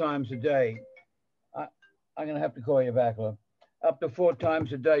 4 times a day. I'm going to have to call you back, love. Up to 4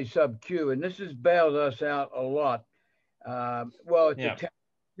 times a day sub-Q. And this has bailed us out a lot. Well, it's a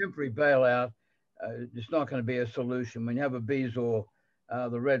temporary bailout. It's not going to be a solution. When you have a Bezor,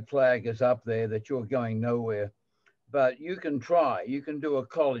 the red flag is up there that you're going nowhere. But you can try. You can do a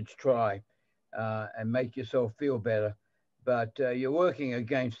college try and make yourself feel better. But you're working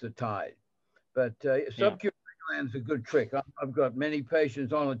against the tide. But sub-Q Reglan is a good trick. I've got many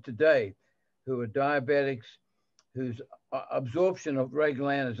patients on it today who are diabetics, whose absorption of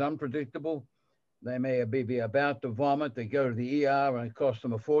Reglan is unpredictable. They may be about to vomit. They go to the ER and it costs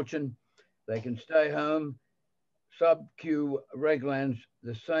them a fortune. They can stay home. Sub-Q Reglan's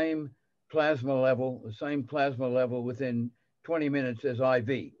the same plasma level within 20 minutes as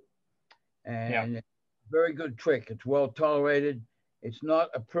IV. And very good trick. It's well tolerated. It's not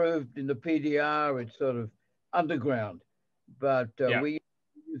approved in the PDR. It's sort of underground, but we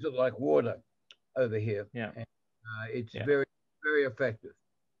use it like water over here. Yeah. And, it's very, very effective.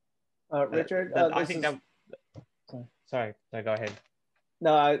 Richard, I think sorry, go ahead.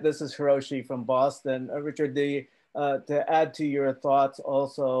 No, this is Hiroshi from Boston. Richard, to add to your thoughts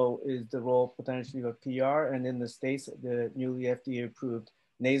also is the role potentially of PR, and in the States, the newly FDA approved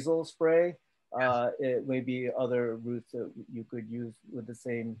nasal spray. It may be other routes that you could use with the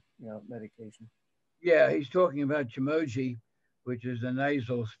same medication. Yeah, he's talking about Chimoji, which is a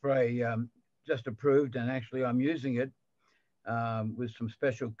nasal spray just approved, and actually I'm using it with some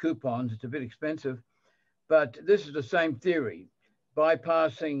special coupons. It's a bit expensive, but this is the same theory.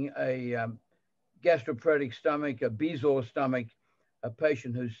 Bypassing a gastroparetic stomach, a Bezor stomach, a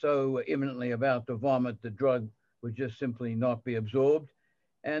patient who's so imminently about to vomit, the drug would just simply not be absorbed.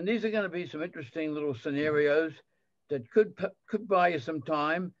 And these are going to be some interesting little scenarios that could buy you some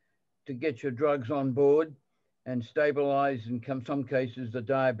time to get your drugs on board and stabilize, in some cases, the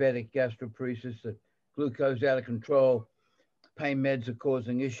diabetic gastroparesis, the glucose out of control, pain meds are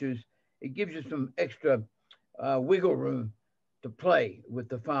causing issues. It gives you some extra wiggle room to play with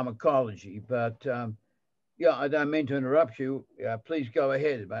the pharmacology. But yeah, I don't mean to interrupt you. Please go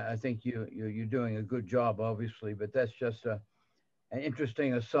ahead. I think you're doing a good job, obviously, but that's just an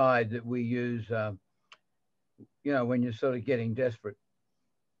interesting aside that we use, when you're sort of getting desperate.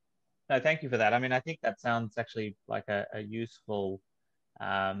 No, thank you for that. I mean, I think that sounds actually like a useful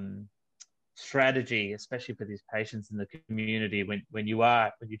strategy, especially for these patients in the community when you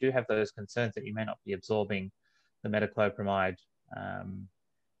do have those concerns that you may not be absorbing the metoclopramide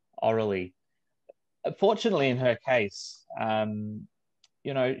orally. Fortunately, in her case,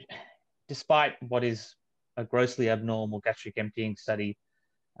 despite what is a grossly abnormal gastric emptying study,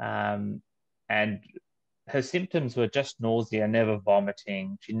 and her symptoms were just nausea, never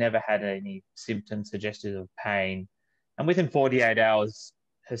vomiting. She never had any symptoms suggestive of pain. And within 48 hours,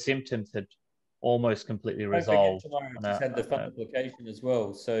 her symptoms had almost completely resolved. She's had the fundoplication as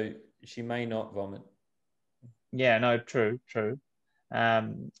well, so she may not vomit. Yeah, no, true.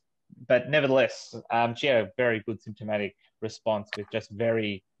 But nevertheless, she had a very good symptomatic response with just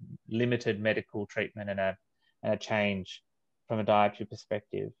very limited medical treatment and a change from a dietary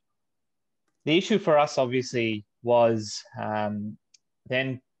perspective. The issue for us, obviously, was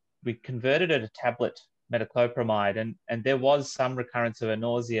then we converted her to tablet metoclopramide, and there was some recurrence of a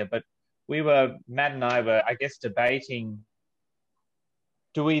nausea, but Matt and I were, I guess, debating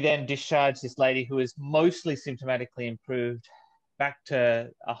do we then discharge this lady who is mostly symptomatically improved back to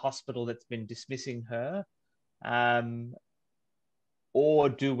a hospital that's been dismissing her? Or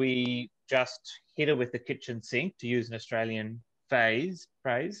do we just hit her with the kitchen sink, to use an Australian phrase,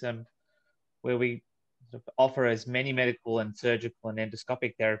 where we sort of offer as many medical and surgical and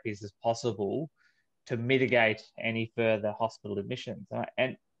endoscopic therapies as possible to mitigate any further hospital admissions?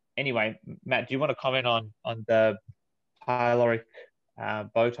 And anyway, Matt, do you want to comment on the pyloric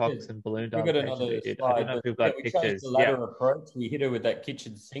Botox and balloon We've got another dilatation? slide. I don't know if we've got we pictures. chose the latter approach. We hit her with that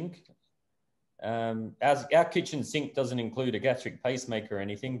kitchen sink. Our kitchen sink doesn't include a gastric pacemaker or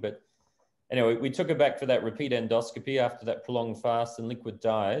anything, but anyway, we took her back for that repeat endoscopy after that prolonged fast and liquid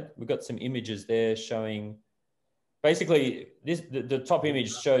diet. We've got some images there showing, basically, the top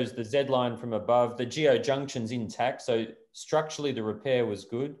image shows the Z line from above. The geojunction's intact, so structurally the repair was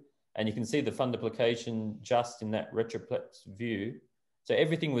good. And you can see the fundoplication just in that retroplex view. So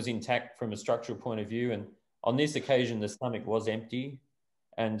everything was intact from a structural point of view. And on this occasion, the stomach was empty.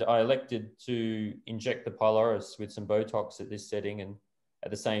 And I elected to inject the pylorus with some Botox at this setting. And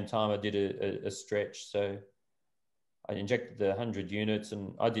at the same time, I did a stretch. So I injected the 100 units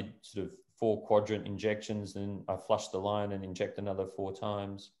and I did sort of 4 quadrant injections, and I flushed the line and inject another 4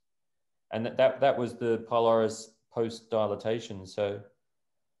 times. And that was the pylorus post dilatation. So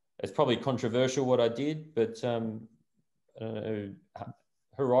it's probably controversial what I did, but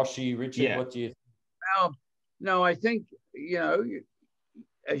Hiroshi, Richard, what do you think? Well, no, I think, you know,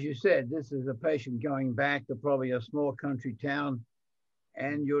 as you said, this is a patient going back to probably a small country town,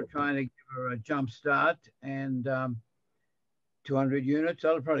 and you're trying to give her a jump start, and 200 units.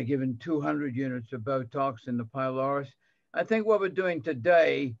 I'll probably given 200 units of Botox in the pylorus. I think what we're doing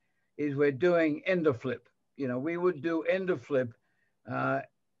today is we're doing endoflip. You know, we would do endoflip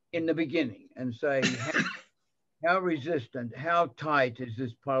in the beginning and say, how resistant, how tight is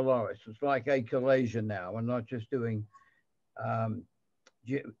this pylorus? It's like achalasia now. We're not just doing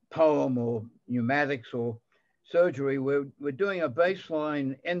POEM or pneumatics or surgery. We're doing a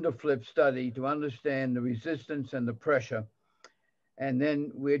baseline endoflip study to understand the resistance and the pressure. And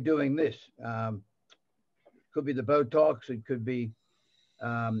then we're doing this. Could be the Botox, it could be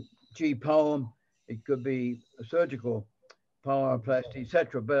G-POEM, it could be a surgical pyloroplasty,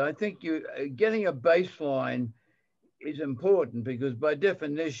 etc. But I think getting a baseline is important, because by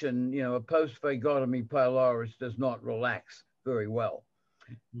definition, you know, a post-vagotomy pylorus does not relax very well.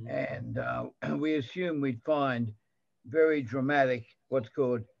 And we assume we'd find very dramatic, what's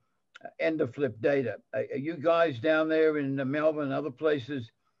called endoflip data. Are you guys down there in Melbourne and other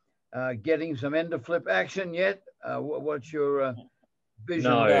places getting some endoflip action yet? What's your vision?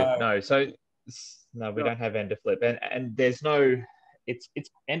 No. So no, we don't have endoflip, and there's no. It's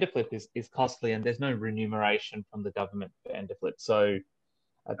endoflip is costly, and there's no remuneration from the government for endoflip. So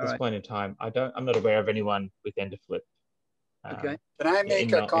at this point in time, I'm not aware of anyone with endoflip. Okay. Can I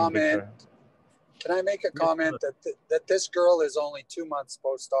make a comment? Can I make a comment that this girl is only 2 months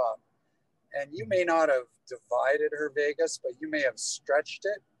post-op, and you may not have divided her vagus, but you may have stretched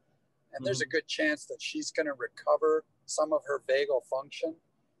it, and there's a good chance that she's going to recover some of her vagal function.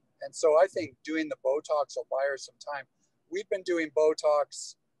 And so I think doing the Botox will buy her some time. We've been doing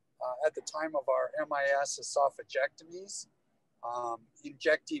Botox at the time of our MIS esophagectomies,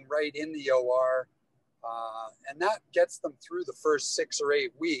 injecting right in the OR, and that gets them through the first 6 or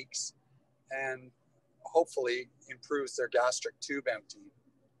 8 weeks and hopefully improves their gastric tube emptying.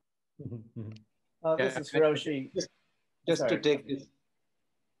 This is Hiroshi.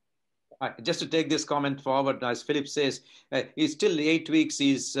 Just to take this comment forward, as Philip says, it's still 8 weeks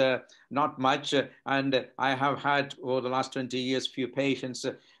is not much. And I have had over the last 20 years, few patients.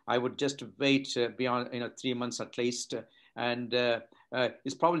 I would just wait beyond 3 months at least. And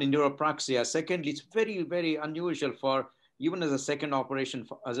it's probably neuropraxia. Secondly, it's very, very unusual for, even as a second operation,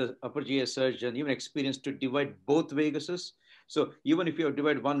 as an upper GI surgeon, even experienced to divide both vaguses. So even if you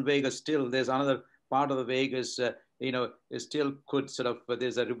divide one vagus, still there's another part of the vagus, it still could sort of,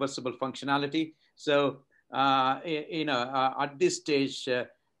 there's a reversible functionality. So, at this stage,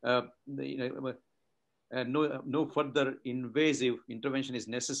 no further invasive intervention is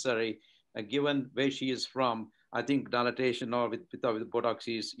necessary, given where she is from. I think dilatation or with Botox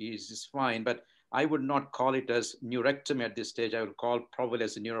is fine, but I would not call it as neurectomy at this stage. I would call probably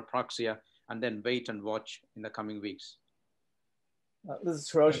as a neuropraxia, and then wait and watch in the coming weeks. This is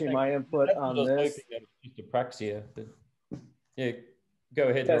Hiroshi, my input on this. Just apraxia, but yeah, go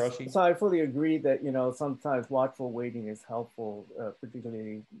ahead, yes, Hiroshi. So I fully agree that, sometimes watchful waiting is helpful,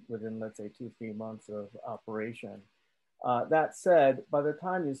 particularly within, let's say, 2-3 months of operation. That said, by the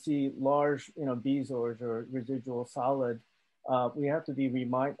time you see large, bezoars or residual solid we have to be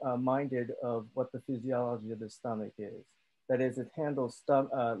minded of what the physiology of the stomach is. That is, it handles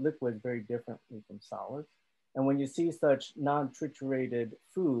liquids very differently from solids. And when you see such non-triturated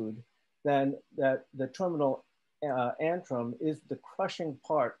food, then that the terminal antrum is the crushing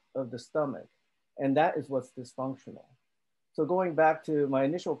part of the stomach. And that is what's dysfunctional. So going back to my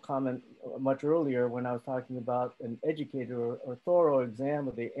initial comment much earlier when I was talking about an educated or thorough exam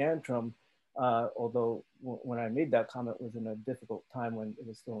of the antrum, although when I made that comment it was in a difficult time when it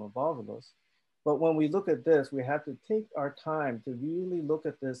was still in volvulus. But when we look at this, we have to take our time to really look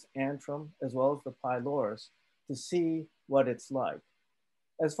at this antrum as well as the pylorus to see what it's like.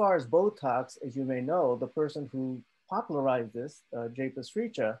 As far as Botox, as you may know, the person who popularized this, J.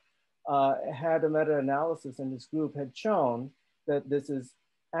 Pastricha, had a meta-analysis in this group had shown that this is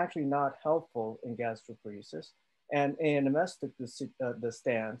actually not helpful in gastroparesis. And ANMS took the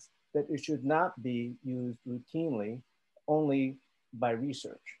stance that it should not be used routinely, only by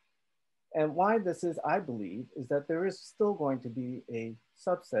research. And why this is, I believe, is that there is still going to be a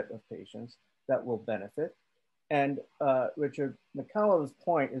subset of patients that will benefit. And Richard McCallum's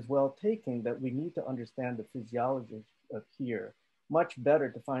point is well taken that we need to understand the physiology of here much better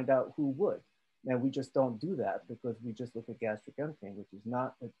to find out who would. And we just don't do that because we just look at gastric emptying, which is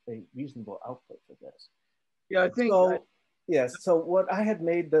not a reasonable output for this. Yeah, I think. So, yes, so what I had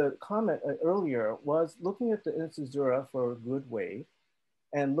made the comment earlier was looking at the incisura for a good wave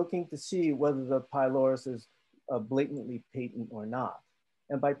and looking to see whether the pylorus is blatantly patent or not.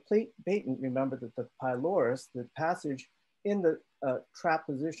 And by patent, remember that the pylorus, the passage in the trap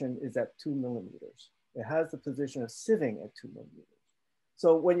position is at 2 millimeters. It has the position of sieving at 2 millimeters.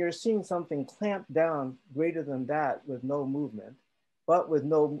 So when you're seeing something clamped down greater than that with no movement, but with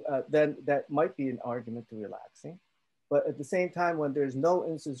no, then that might be an argument to relaxing. But at the same time, when there's no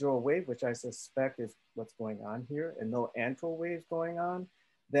incisoral wave, which I suspect is what's going on here, and no antral waves going on,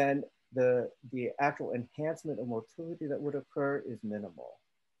 then the actual enhancement of motility that would occur is minimal.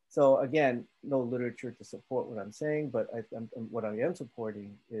 So again, no literature to support what I'm saying, but what I am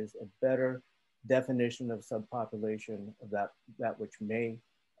supporting is a better definition of subpopulation of that which may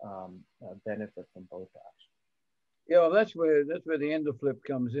benefit from Botox. Yeah, well, that's where the endoflip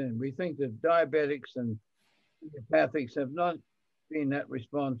comes in. We think that diabetics and idiopathics have not been that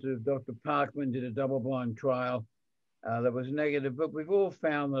responsive. Dr. Parkman did a double-blind trial that was negative, but we've all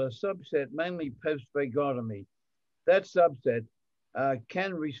found that a subset, mainly post-vagotomy, that subset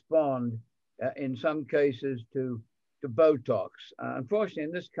can respond in some cases to Botox. Unfortunately,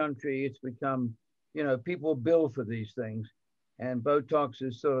 in this country, it's become, people bill for these things, and Botox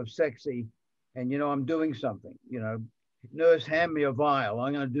is sort of sexy, and I'm doing something. Nurse, hand me a vial.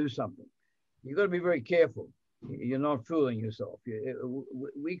 I'm going to do something. You've got to be very careful. You're not fooling yourself.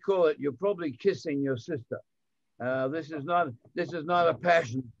 We call it, you're probably kissing your sister. This is not a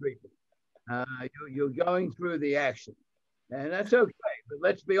passion treatment. You're going through the action, and that's okay. But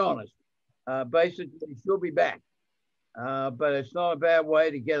let's be honest. Basically, she'll be back. But it's not a bad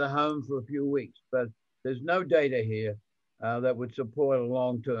way to get her home for a few weeks. But there's no data here that would support a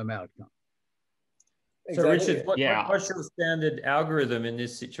long-term outcome. So Richard, what's your standard algorithm in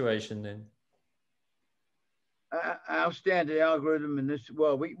this situation then? Our standard algorithm in this,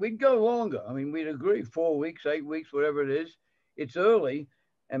 well, we'd go longer. I mean, we'd agree 4 weeks, 8 weeks, whatever it is. It's early,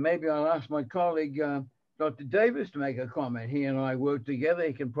 and maybe I'll ask my colleague, Dr. Davis, to make a comment. He and I work together.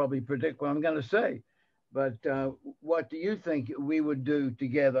 He can probably predict what I'm going to say. But what do you think we would do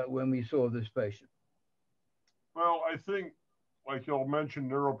together when we saw this patient? Well, I think, like y'all mentioned,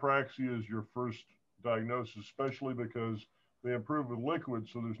 neuropraxia is your first diagnosis, especially because they improve with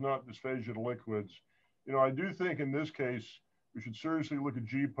liquids, so there's not dysphagia to liquids. I do think in this case, we should seriously look at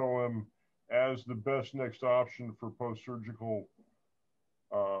G-POEM as the best next option for post-surgical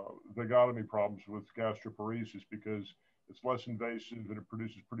vagotomy problems with gastroparesis because it's less invasive and it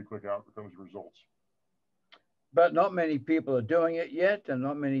produces pretty quick outcomes and results. But not many people are doing it yet, and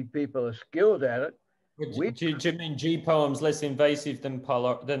not many people are skilled at it. Do you mean G-POEM's less invasive than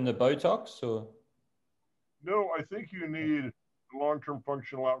the Botox, or? No, I think you need a long-term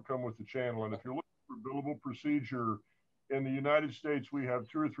functional outcome with the channel. And if you're looking for a billable procedure, in the United States, we have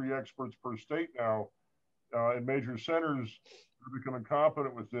 2 or 3 experts per state now in major centers who are becoming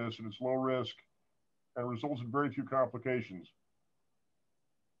competent with this, and it's low risk and results in very few complications.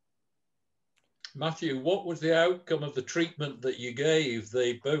 Matthew, what was the outcome of the treatment that you gave,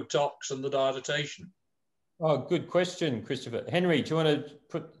 the Botox and the dilatation? Oh, good question, Christopher. Henry, do you want to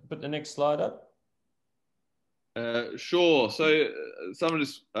put the next slide up? Sure. So some of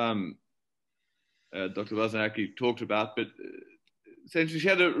this Dr. Wozniacki talked about, but essentially she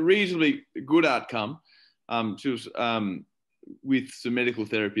had a reasonably good outcome. She was with some medical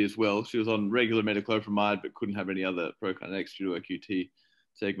therapy as well. She was on regular metoclopramide, but couldn't have any other prokinetics due to her QT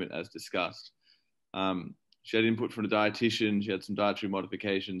segment as discussed. She had input from a dietitian. She had some dietary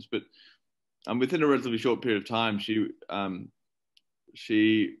modifications, but within a relatively short period of time,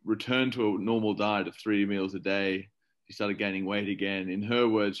 she returned to a normal diet of 3 meals a day. She started gaining weight again. In her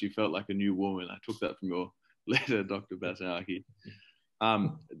words, she felt like a new woman. I took that from your letter, Dr. Basanaki.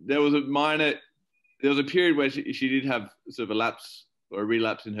 There was a period where she did have sort of a lapse or a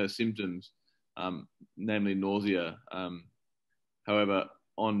relapse in her symptoms, namely nausea. However,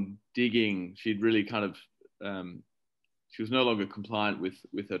 on digging, she'd really kind of, she was no longer compliant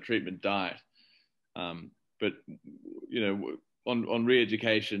with her treatment diet. But, you know, on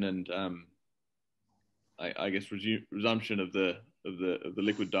re-education and I guess resumption of the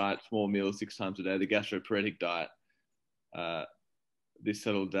liquid diet, small meals 6 times a day, the gastroparetic diet, this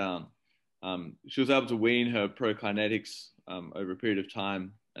settled down. She was able to wean her prokinetics over a period of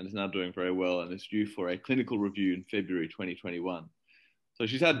time and is now doing very well and is due for a clinical review in February 2021. So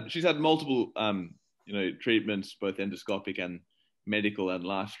she's had multiple you know, treatments, both endoscopic and medical and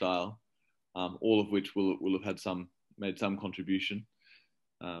lifestyle, all of which will have had made some contribution.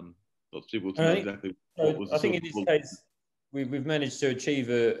 Lots of people to know exactly what was the I think in this case, we've managed to achieve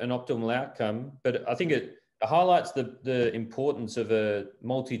an optimal outcome, but I think it highlights the importance of a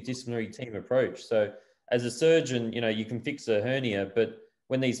multidisciplinary team approach. So as a surgeon, you know, you can fix a hernia, but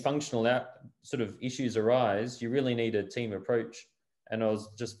when these functional sort of issues arise, you really need a team approach. And I was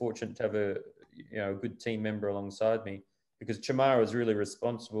just fortunate to have a good team member alongside me, because Chamara is really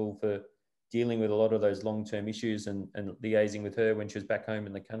responsible for dealing with a lot of those long-term issues and liaising with her when she was back home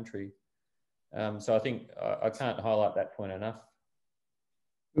in the country. So I think I can't highlight that point enough.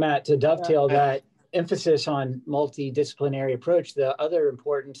 Matt, to dovetail that emphasis on multidisciplinary approach, the other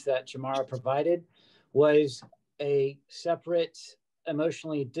importance that Chamara provided was a separate,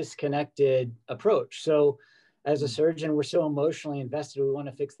 emotionally disconnected approach. So as a surgeon, we're so emotionally invested. We want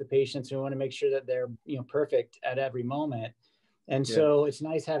to fix the patients. We want to make sure that they're perfect at every moment. And so it's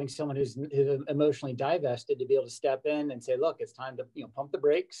nice having someone who's emotionally divested to be able to step in and say, look, it's time to pump the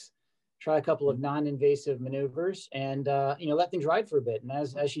brakes, try a couple of non-invasive maneuvers, and let things ride for a bit. And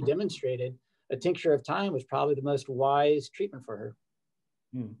as she demonstrated, a tincture of time was probably the most wise treatment for her.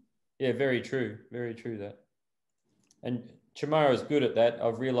 Yeah, very true. Very true that. And Chamara is good at that.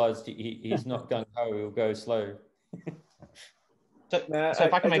 I've realized he's not going to go, he'll go slow. So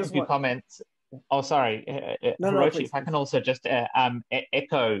if I can make a few comments. Oh, sorry. Hiroshi, if I can also just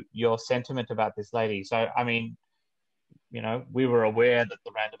echo your sentiment about this lady. So, I mean, we were aware that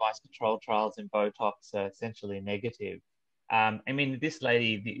the randomized control trials in Botox are essentially negative. I mean, this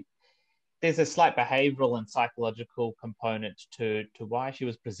lady, there's a slight behavioral and psychological component to why she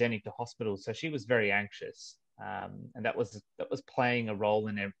was presenting to hospital. So she was very anxious, and that was playing a role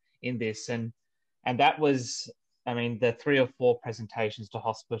in this. And that was, I mean, the 3 or 4 presentations to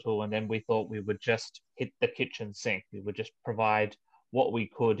hospital, and then we thought we would just hit the kitchen sink. We would just provide what we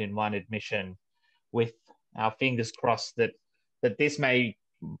could in one admission, with our fingers crossed that this may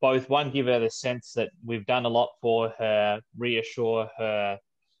both, one, give her the sense that we've done a lot for her, reassure her,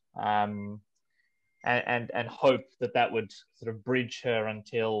 and hope that would sort of bridge her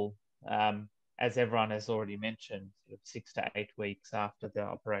until, as everyone has already mentioned, sort of 6 to 8 weeks after the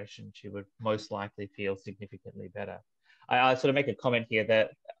operation, she would most likely feel significantly better. I sort of make a comment here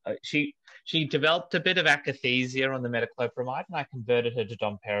that she developed a bit of akathisia on the metoclopramide, and I converted her to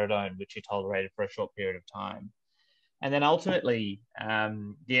domperidone, which she tolerated for a short period of time. And then ultimately,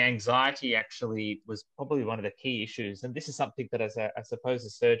 the anxiety actually was probably one of the key issues. And this is something that, I suppose,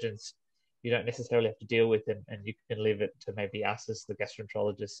 as surgeons, you don't necessarily have to deal with, and you can leave it to maybe us as the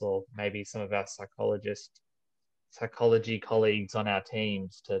gastroenterologists, or maybe some of our psychology colleagues on our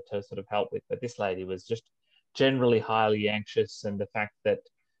teams to sort of help with. But this lady was just generally highly anxious, and the fact that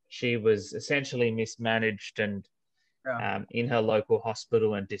she was essentially mismanaged and in her local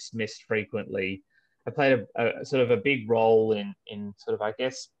hospital and dismissed frequently, I played a sort of a big role in sort of, I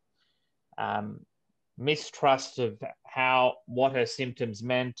guess, mistrust of what her symptoms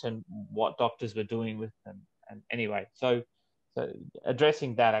meant and what doctors were doing with them. And anyway, so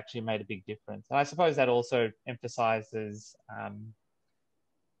addressing that actually made a big difference. And I suppose that also emphasizes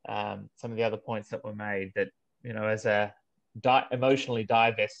some of the other points that were made, that, as a emotionally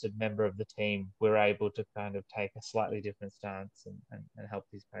divested member of the team, we're able to kind of take a slightly different stance and help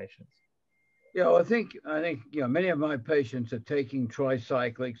these patients. Yeah, well, I think many of my patients are taking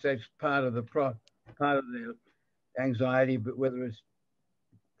tricyclics. That's part of their anxiety, but whether it's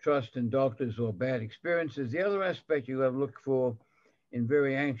trust in doctors or bad experiences. The other aspect you have to look for in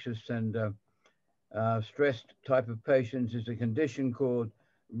very anxious and stressed type of patients is a condition called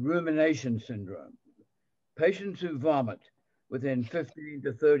rumination syndrome. Patients who vomit within 15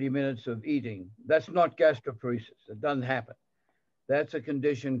 to 30 minutes of eating, that's not gastroparesis. It doesn't happen. That's a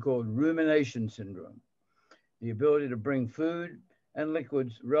condition called rumination syndrome. The ability to bring food and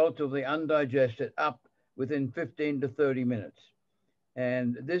liquids relatively undigested up within 15 to 30 minutes.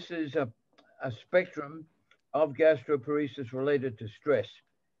 And this is a spectrum of gastroparesis related to stress.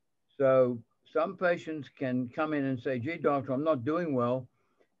 So some patients can come in and say, gee, doctor, I'm not doing well.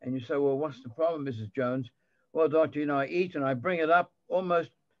 And you say, well, what's the problem, Mrs. Jones? Well, doctor, you know, I eat and I bring it up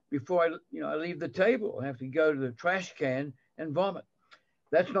almost before I leave the table. I have to go to the trash can and vomit.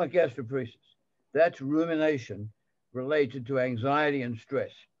 That's not gastroparesis. That's rumination related to anxiety and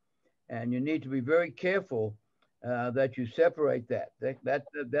stress. And you need to be very careful that you separate that. That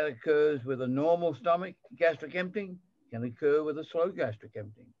occurs with a normal stomach gastric emptying, can occur with a slow gastric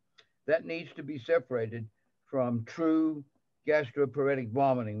emptying. That needs to be separated from true gastroparetic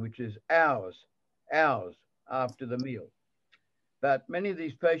vomiting, which is hours after the meal. But many of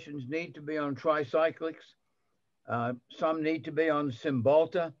these patients need to be on tricyclics. Some need to be on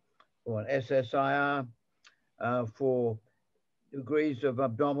Cymbalta or an SSIR for degrees of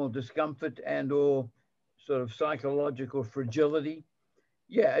abdominal discomfort and or sort of psychological fragility.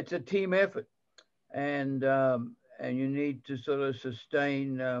 Yeah, it's a team effort, and you need to sort of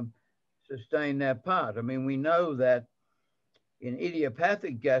sustain that part. I mean, we know that in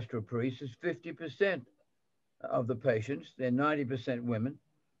idiopathic gastroparesis, 50% of the patients, they're 90% women,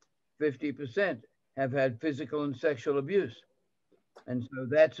 50% have had physical and sexual abuse. And so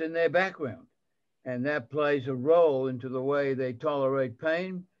that's in their background. And that plays a role into the way they tolerate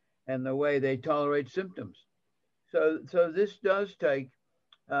pain and the way they tolerate symptoms. So this does take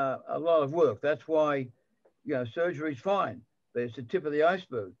a lot of work. That's why, you know, surgery is fine, but it's the tip of the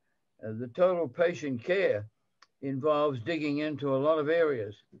iceberg. The total patient care involves digging into a lot of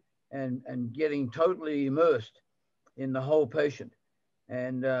areas and getting totally immersed in the whole patient.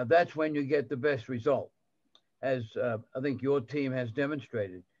 And that's when you get the best result, as I think your team has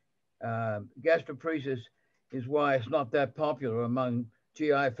demonstrated. Gastroparesis is why it's not that popular among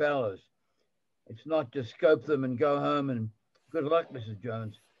GI fellows. It's not just scope them and go home and good luck, Mrs.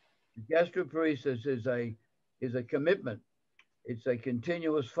 Jones. Gastroparesis is a commitment. It's a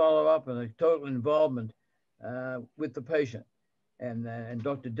continuous follow-up and a total involvement with the patient. And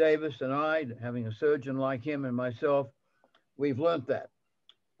Dr. Davis and I, having a surgeon like him and myself, we've learned that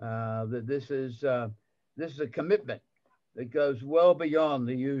this is a commitment that goes well beyond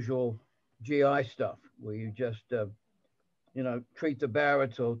the usual GI stuff, where you just you know, treat the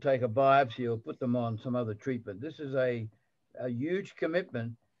Barrett's or take a biopsy or put them on some other treatment. This is a huge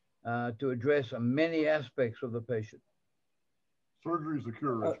commitment to address many aspects of the patient. Surgery is the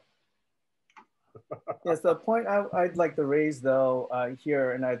cure, Rich. Yes, the point I'd like to raise though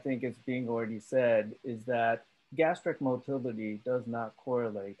here, and I think it's being already said, is that gastric motility does not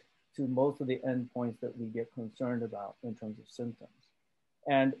correlate to most of the endpoints that we get concerned about in terms of symptoms.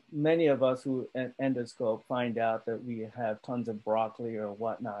 And many of us who endoscope find out that we have tons of broccoli or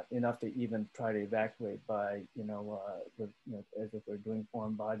whatnot, enough to even try to evacuate by, as if we're doing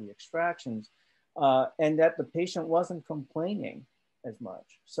foreign body extractions, and that the patient wasn't complaining as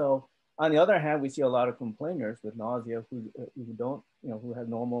much. So on the other hand, we see a lot of complainers with nausea who don't, who have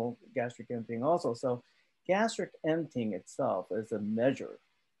normal gastric emptying also. So gastric emptying itself as a measure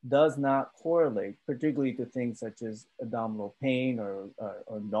does not correlate particularly to things such as abdominal pain or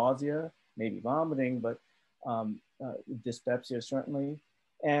nausea, maybe vomiting, but dyspepsia certainly.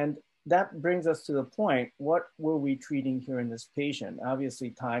 And that brings us to the point, what were we treating here in this patient?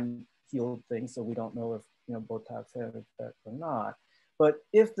 Obviously time healed things, so we don't know if Botox had an effect or not. But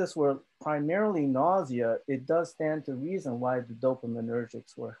if this were primarily nausea, it does stand to reason why the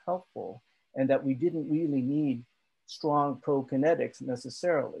dopaminergics were helpful and that we didn't really need strong prokinetics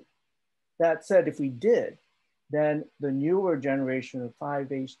necessarily. That said, if we did, then the newer generation of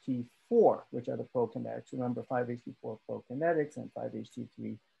 5-HT4, which are the prokinetics, remember 5-HT4 prokinetics and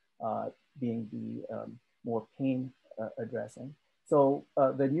 5-HT3 being the more pain addressing. So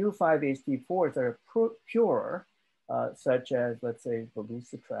the new 5-HT4s that are purer, such as, let's say,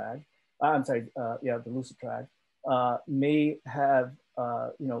 Belusitrag, Belusitrag, may have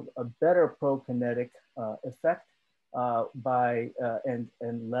a better prokinetic effect and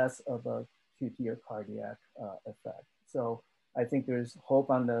less of a QT or cardiac effect. So I think there's hope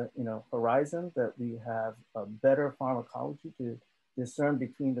on the horizon that we have a better pharmacology to discern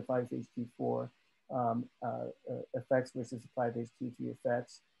between the 5-HT4 effects versus the 5-HT3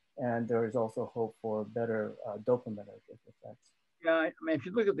 effects. And there is also hope for better dopaminergic effects. Yeah, I mean, if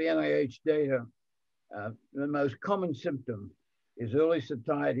you look at the NIH data, The most common symptom is early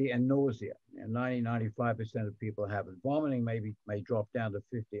satiety and nausea, and 95% of people have it. Vomiting may drop down to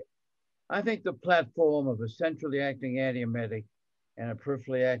 50. I think the platform of a centrally acting antiemetic and a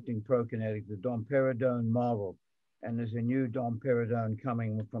peripherally acting prokinetic, the domperidone model, and there's a new domperidone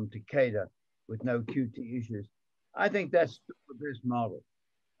coming from Takeda with no QT issues. I think that's the best model,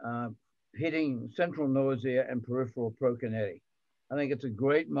 hitting central nausea and peripheral prokinetic. I think it's a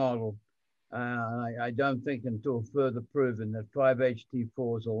great model. I don't think until further proven that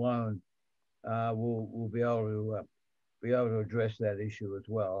 5-HT4s alone will be able to address that issue as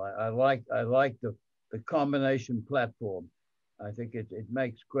well. I like the combination platform. I think it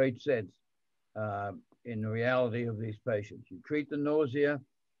makes great sense in the reality of these patients. You treat the nausea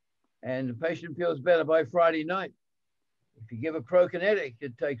and the patient feels better by Friday night. If you give a prokinetic,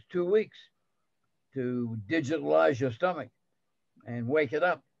 it takes 2 weeks to digitalize your stomach and wake it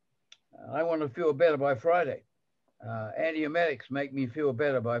up. I want to feel better by Friday. Antiemetics make me feel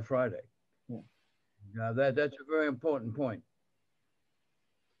better by Friday. Yeah. That's a very important point.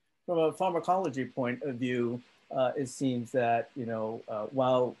 From a pharmacology point of view, it seems that,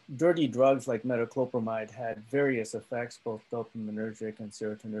 while dirty drugs like metoclopramide had various effects, both dopaminergic and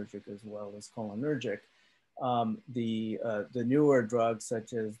serotonergic as well as cholinergic, the newer drugs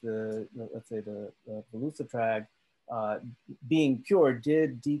such as let's say the Volucitrag, being pure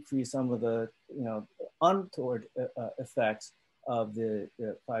did decrease some of the untoward effects of the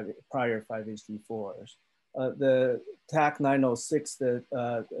prior 5-HT4s. The TAC 906 that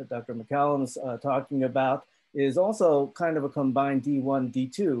Dr. McCallum's talking about is also kind of a combined D1,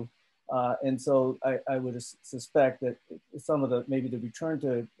 D2. And so I would suspect that some of maybe the return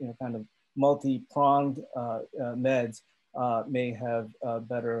to kind of multi-pronged meds may have a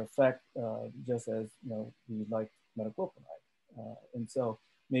better effect, just as we like metoclopramide. And so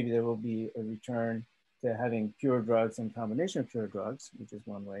maybe there will be a return to having pure drugs and combination of pure drugs, which is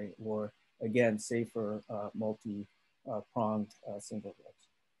one way, or again, safer multi-pronged single drugs.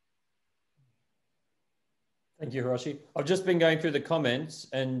 Thank you, Hiroshi. I've just been going through the comments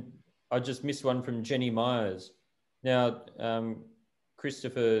and I just missed one from Jenny Myers. Now,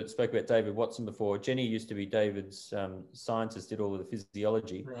 Christopher spoke about David Watson before. Jenny used to be David's scientist, did all of the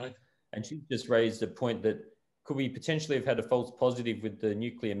physiology. Right. And she just raised a point that could we potentially have had a false positive with the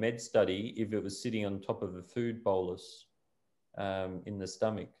nuclear med study if it was sitting on top of a food bolus in the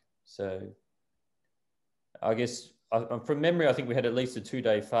stomach? So I guess from memory, I think we had at least a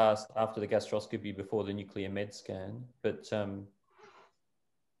 2-day fast after the gastroscopy before the nuclear med scan. But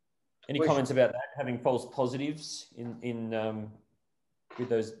any comments about that, having false positives in with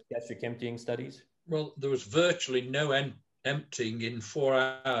those gastric emptying studies? Well, there was virtually no emptying in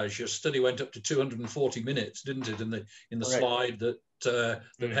 4 hours. Your study went up to 240 minutes, didn't it? In the slide that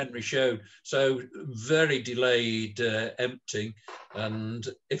Henry showed. So very delayed emptying, and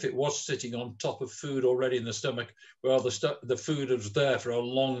if it was sitting on top of food already in the stomach, well, the food was there for a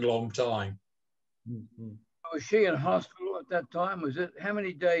long time. Mm-hmm. Was she in hospital at that time? Was it how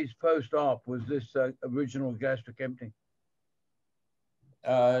many days post-op was this original gastric emptying?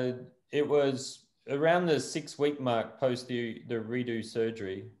 It was around the 6-week mark post the redo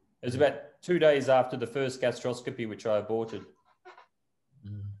surgery. It was about 2 days after the first gastroscopy, which I aborted.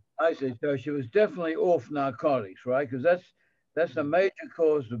 I see. So she was definitely off narcotics, right? Because that's a major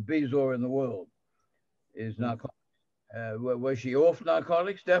cause of BSOR in the world, is narcotics. Was she off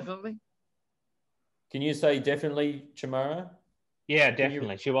narcotics? Definitely. Can you say definitely, Chamara? Yeah,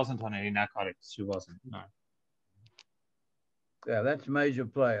 definitely. She wasn't on any narcotics. She wasn't. No. Yeah, that's a major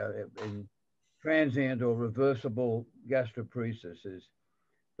player in transient or reversible gastroparesis. Is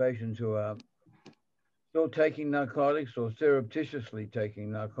patients who are still taking narcotics or surreptitiously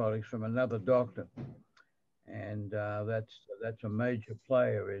taking narcotics from another doctor. And that's a major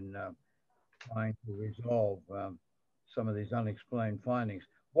player in trying to resolve some of these unexplained findings.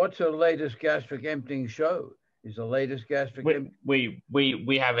 What's her latest gastric emptying show? Is the latest gastric emptying?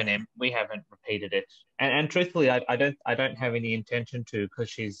 We haven't repeated it, and truthfully, I don't have any intention to, because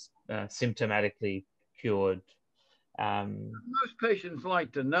she's symptomatically cured. Most patients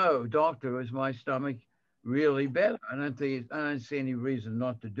like to know, doctor, is my stomach really better? I don't see any reason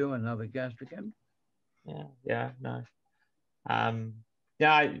not to do another gastric emptying. Yeah, no.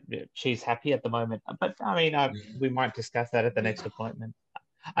 Yeah, she's happy at the moment, but I mean, we might discuss that at the next appointment.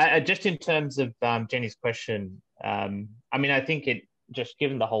 Just in terms of Jenny's question, I mean, I think it just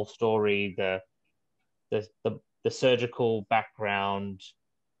given the whole story, the surgical background,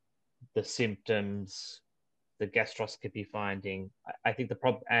 the symptoms, the gastroscopy finding, I think the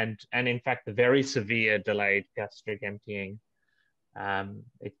problem, and in fact the very severe delayed gastric emptying,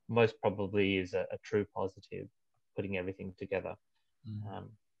 it most probably is a true positive, putting everything together.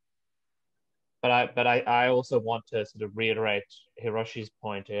 But I also want to sort of reiterate Hiroshi's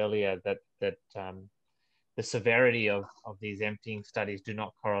point earlier that the severity of these emptying studies do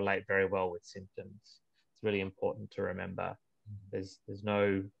not correlate very well with symptoms. It's really important to remember. There's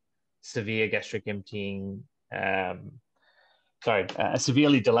no severe gastric emptying. A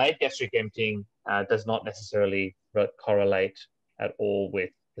severely delayed gastric emptying does not necessarily correlate at all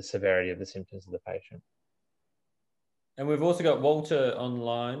with the severity of the symptoms of the patient. And we've also got Walter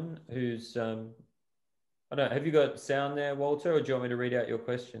online, who's, I don't know, have you got sound there, Walter, or do you want me to read out your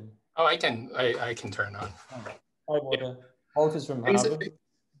question? Oh, I can turn on. Oh. Hi, Walter. Yeah. Walter's from Harvard.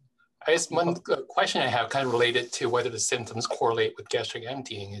 I guess one question I have kind of related to whether the symptoms correlate with gastric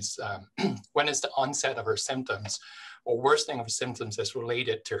emptying is when is the onset of her symptoms or worsening of her symptoms that's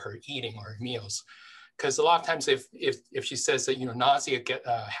related to her eating or her meals? Because a lot of times if she says that, nausea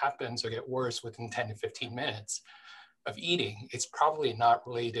happens or get worse within 10 to 15 minutes of eating, it's probably not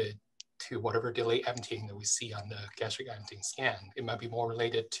related to whatever delayed emptying that we see on the gastric emptying scan. It might be more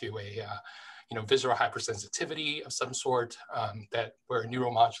related to a visceral hypersensitivity of some sort where a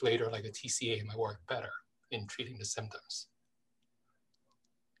neuromodulator like a TCA might work better in treating the symptoms.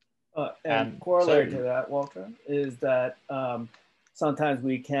 And corollary to that, Walter, is that sometimes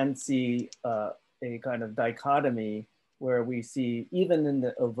we can see a kind of dichotomy where we see, even in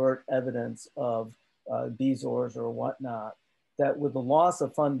the overt evidence of BZORs or whatnot, that with the loss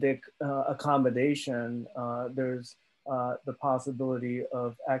of fundic accommodation, there's the possibility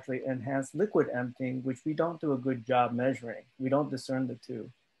of actually enhanced liquid emptying, which we don't do a good job measuring. We don't discern the two.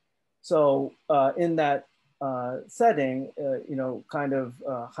 So in that setting, kind of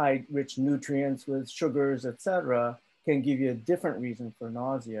high rich nutrients with sugars, etc., can give you a different reason for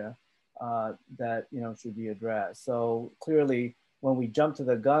nausea that should be addressed. So clearly, when we jump to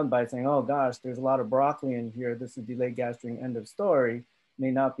the gun by saying, oh gosh, there's a lot of broccoli in here, this is delayed gastric, end of story, may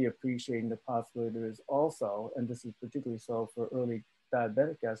not be appreciating the possibility there is also, and this is particularly so for early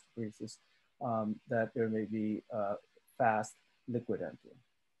diabetic gastroparesis, that there may be fast liquid emptying.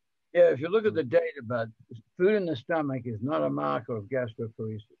 Yeah, if you look at the data, but food in the stomach is not a marker of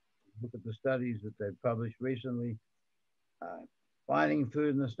gastroparesis. Look at the studies that they've published recently. Finding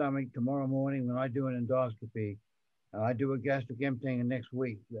food in the stomach tomorrow morning when I do an endoscopy, I do a gastric emptying next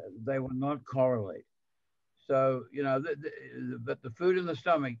week, they will not correlate. So, but the food in the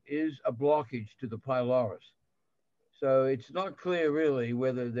stomach is a blockage to the pylorus. So it's not clear really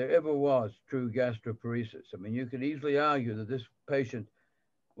whether there ever was true gastroparesis. I mean, you could easily argue that this patient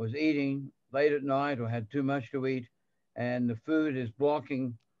was eating late at night or had too much to eat, and the food is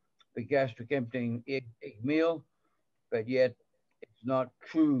blocking the gastric emptying meal, but yet it's not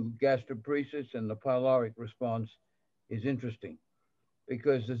true gastroparesis, and the pyloric response is interesting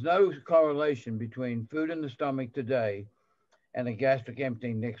because there's no correlation between food in the stomach today and a gastric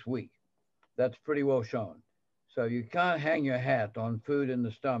emptying next week. That's pretty well shown. So you can't hang your hat on food in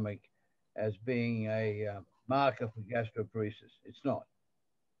the stomach as being a marker for gastroparesis. It's not.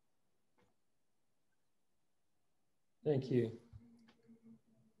 Thank you.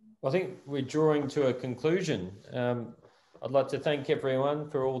 I think we're drawing to a conclusion. I'd like to thank everyone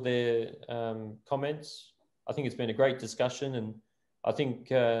for all their comments. I think it's been a great discussion, and I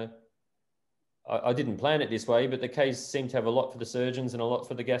think I didn't plan it this way, but the case seemed to have a lot for the surgeons and a lot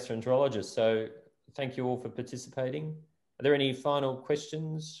for the gastroenterologists. So thank you all for participating. Are there any final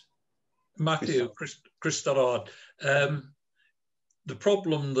questions? Matthew, Chris Doddard, the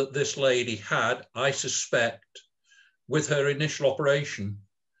problem that this lady had, I suspect, with her initial operation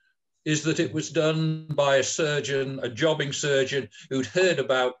is that it was done by a surgeon, a jobbing surgeon who'd heard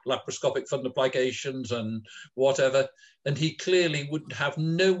about laparoscopic fundoplications and whatever, and he clearly would have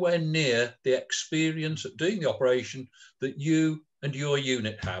nowhere near the experience at doing the operation that you and your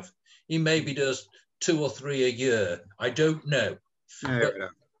unit have. He maybe does 2 or 3 a year. I don't know. But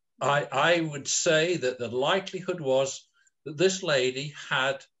I would say that the likelihood was that this lady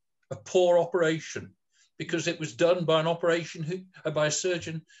had a poor operation, because it was done by by a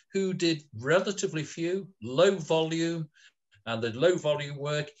surgeon who did relatively few, low volume, and the low volume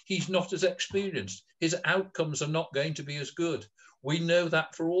work, he's not as experienced. His outcomes are not going to be as good. We know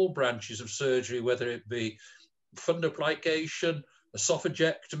that for all branches of surgery, whether it be fundoplication,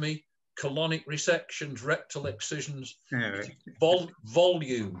 esophagectomy, colonic resections, rectal excisions,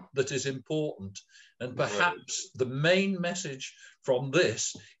 volume that is important. And perhaps the main message from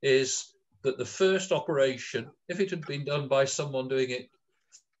this is that the first operation, if it had been done by someone doing it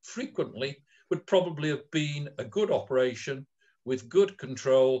frequently, would probably have been a good operation with good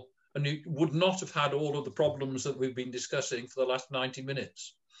control and you would not have had all of the problems that we've been discussing for the last 90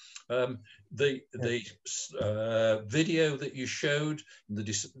 minutes. The video that you showed,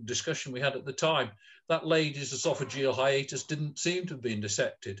 the discussion we had at the time, that lady's esophageal hiatus didn't seem to have been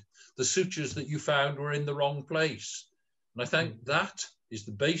dissected. The sutures that you found were in the wrong place. And I think that is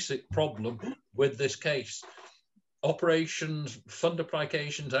the basic problem with this case. Operations,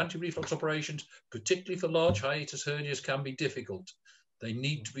 fundoplications, anti-reflux operations, particularly for large hiatus hernias, can be difficult. They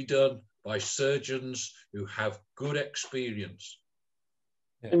need to be done by surgeons who have good experience.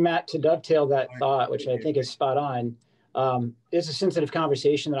 And Matt, to dovetail that thought, which I think is spot on, it's a sensitive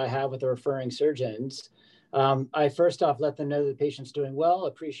conversation that I have with the referring surgeons. I first off let them know that the patient's doing well,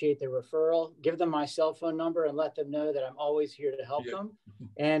 appreciate their referral, give them my cell phone number and let them know that I'm always here to help them.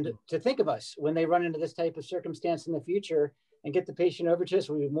 And to think of us when they run into this type of circumstance in the future and get the patient over to us,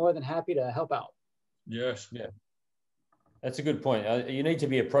 we'll be more than happy to help out. Yes. Yeah. That's a good point. You need to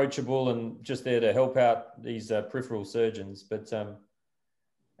be approachable and just there to help out these peripheral surgeons. But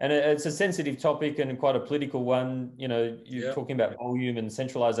and it's a sensitive topic and quite a political one. You know, you're talking about volume and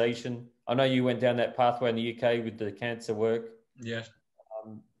centralization. I know you went down that pathway in the UK with the cancer work. Yes.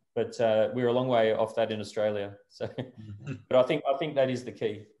 But we're a long way off that in Australia. So, but I think that is the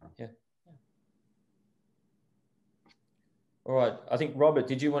key. Yeah. All right. I think Robert,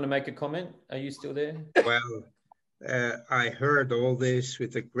 did you want to make a comment? Are you still there? Well, I heard all this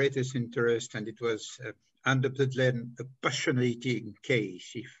with the greatest interest, and it was undoubtedly a passionate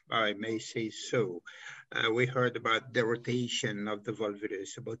case, if I may say so. We heard about the rotation of the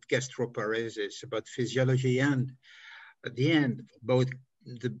volvulus, about gastroparesis, about physiology, and at the end, about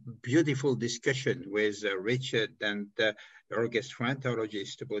the beautiful discussion with Richard and our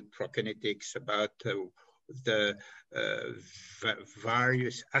gastroenterologist about prokinetics, about the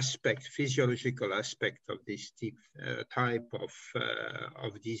various aspects, physiological aspects of this type of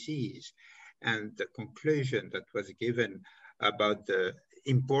disease, and the conclusion that was given about the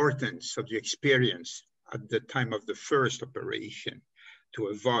importance of the experience at the time of the first operation to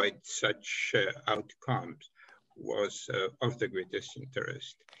avoid such outcomes was of the greatest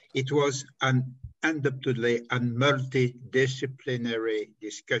interest. It was undoubtedly a multidisciplinary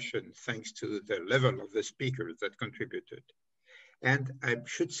discussion thanks to the level of the speakers that contributed. And I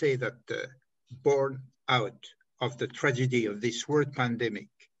should say that born out of the tragedy of this world pandemic,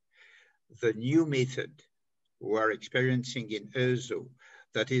 the new method we are experiencing in OESO,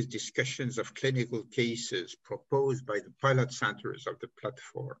 that is discussions of clinical cases proposed by the pilot centers of the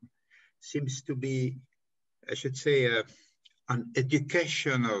platform, seems to be, I should say, an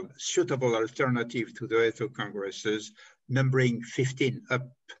educational, suitable alternative to the OESO congresses, numbering 15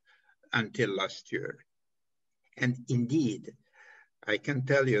 up until last year. And indeed, I can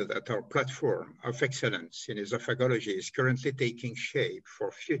tell you that our platform of excellence in esophagology is currently taking shape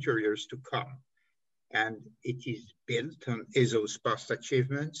for future years to come. And it is built on ESO's past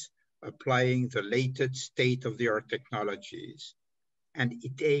achievements, applying the latest state-of-the-art technologies. And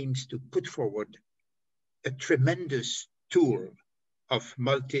it aims to put forward a tremendous tool of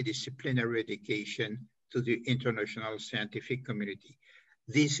multidisciplinary education to the international scientific community.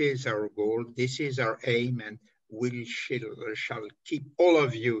 This is our goal, this is our aim, and we shall keep all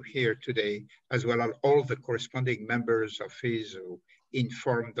of you here today, as well as all the corresponding members of ESO,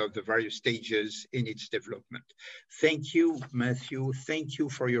 informed of the various stages in its development. Thank you, Matthew. Thank you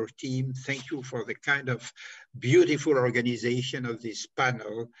for your team. Thank you for the kind of beautiful organization of this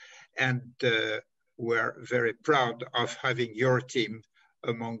panel. And we're very proud of having your team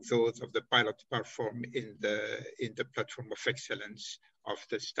among those of the pilot platform in the platform of excellence of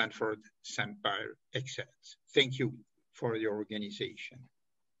the Stanford-SEMPIRE Excellence. Thank you for your organization.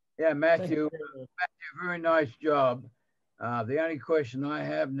 Yeah, Matthew, very nice job. The only question I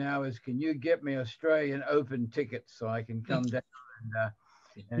have now is, can you get me Australian Open tickets so I can come down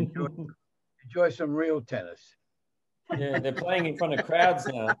and enjoy some real tennis? Yeah, they're playing in front of crowds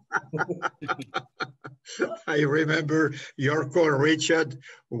now. I remember your call, Richard,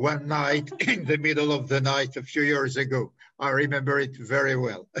 one night in the middle of the night a few years ago. I remember it very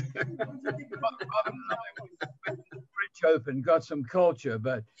well. French Open got some culture,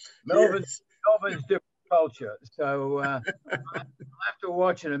 but Melbourne's different culture. So I'll have to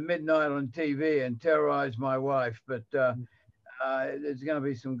watch it at midnight on TV and terrorize my wife. But there's going to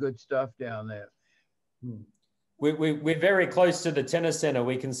be some good stuff down there. We're very close to the tennis center.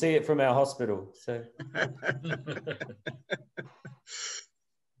 We can see it from our hospital. So.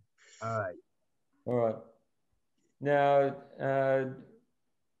 All right. All right. Now,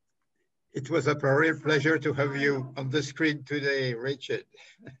 it was a real pleasure to have you on the screen today, Richard.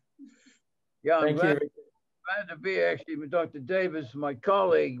 Yeah, Thank you. glad to be actually with Dr. Davis. My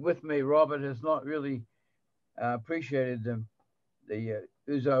colleague with me, Robert, has not really appreciated the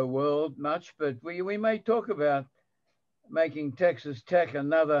OESO world much, but we may talk about making Texas Tech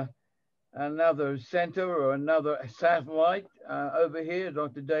another center or another satellite over here.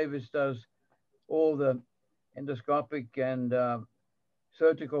 Dr. Davis does all the endoscopic and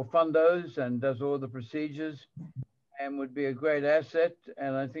surgical fundos and does all the procedures and would be a great asset.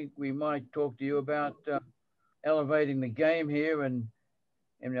 And I think we might talk to you about elevating the game here in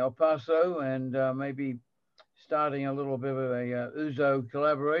El Paso and maybe starting a little bit of a OESO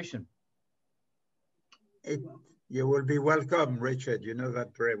collaboration. You will be welcome, Richard. You know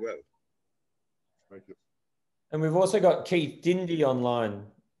that very well. Thank you. And we've also got Keith Dindy online.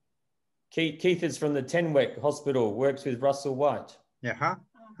 Keith is from the Tenwek Hospital, works with Russell White. And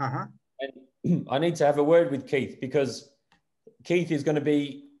I need to have a word with Keith because Keith is going to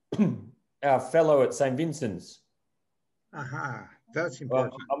be our fellow at St. Vincent's. That's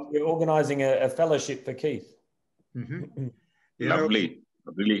important. We're organising a fellowship for Keith. Lovely.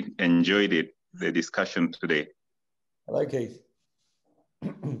 Really enjoyed it, the discussion today. Hello, Keith.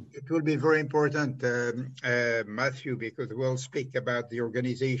 It will be very important, Matthew, because we'll speak about the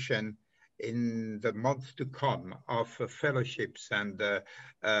organization in the months to come of fellowships and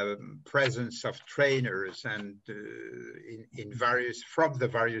presence of trainers and from the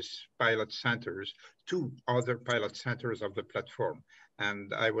various pilot centers to other pilot centers of the platform.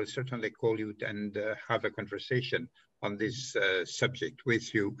 And I will certainly call you and have a conversation on this subject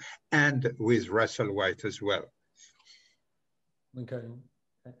with you and with Russell White as well. Okay,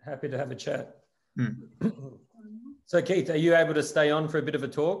 happy to have a chat. So Keith, are you able to stay on for a bit of a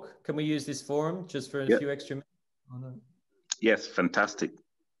talk? Can we use this forum just for a few extra minutes? Oh, no. Yes, fantastic.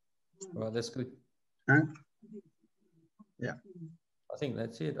 All right, that's good. Yeah. I think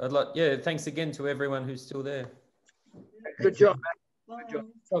that's it. Thanks again to everyone who's still there. Good job, man. Good job.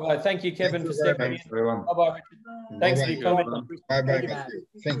 Bye-bye. Thank you, Kevin, for stepping in. Everyone. Bye-bye, Richard. Thanks for your comment. Bye-bye.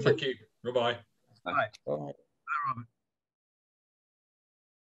 Thank you. Bye-bye. Bye. Bye, Robert.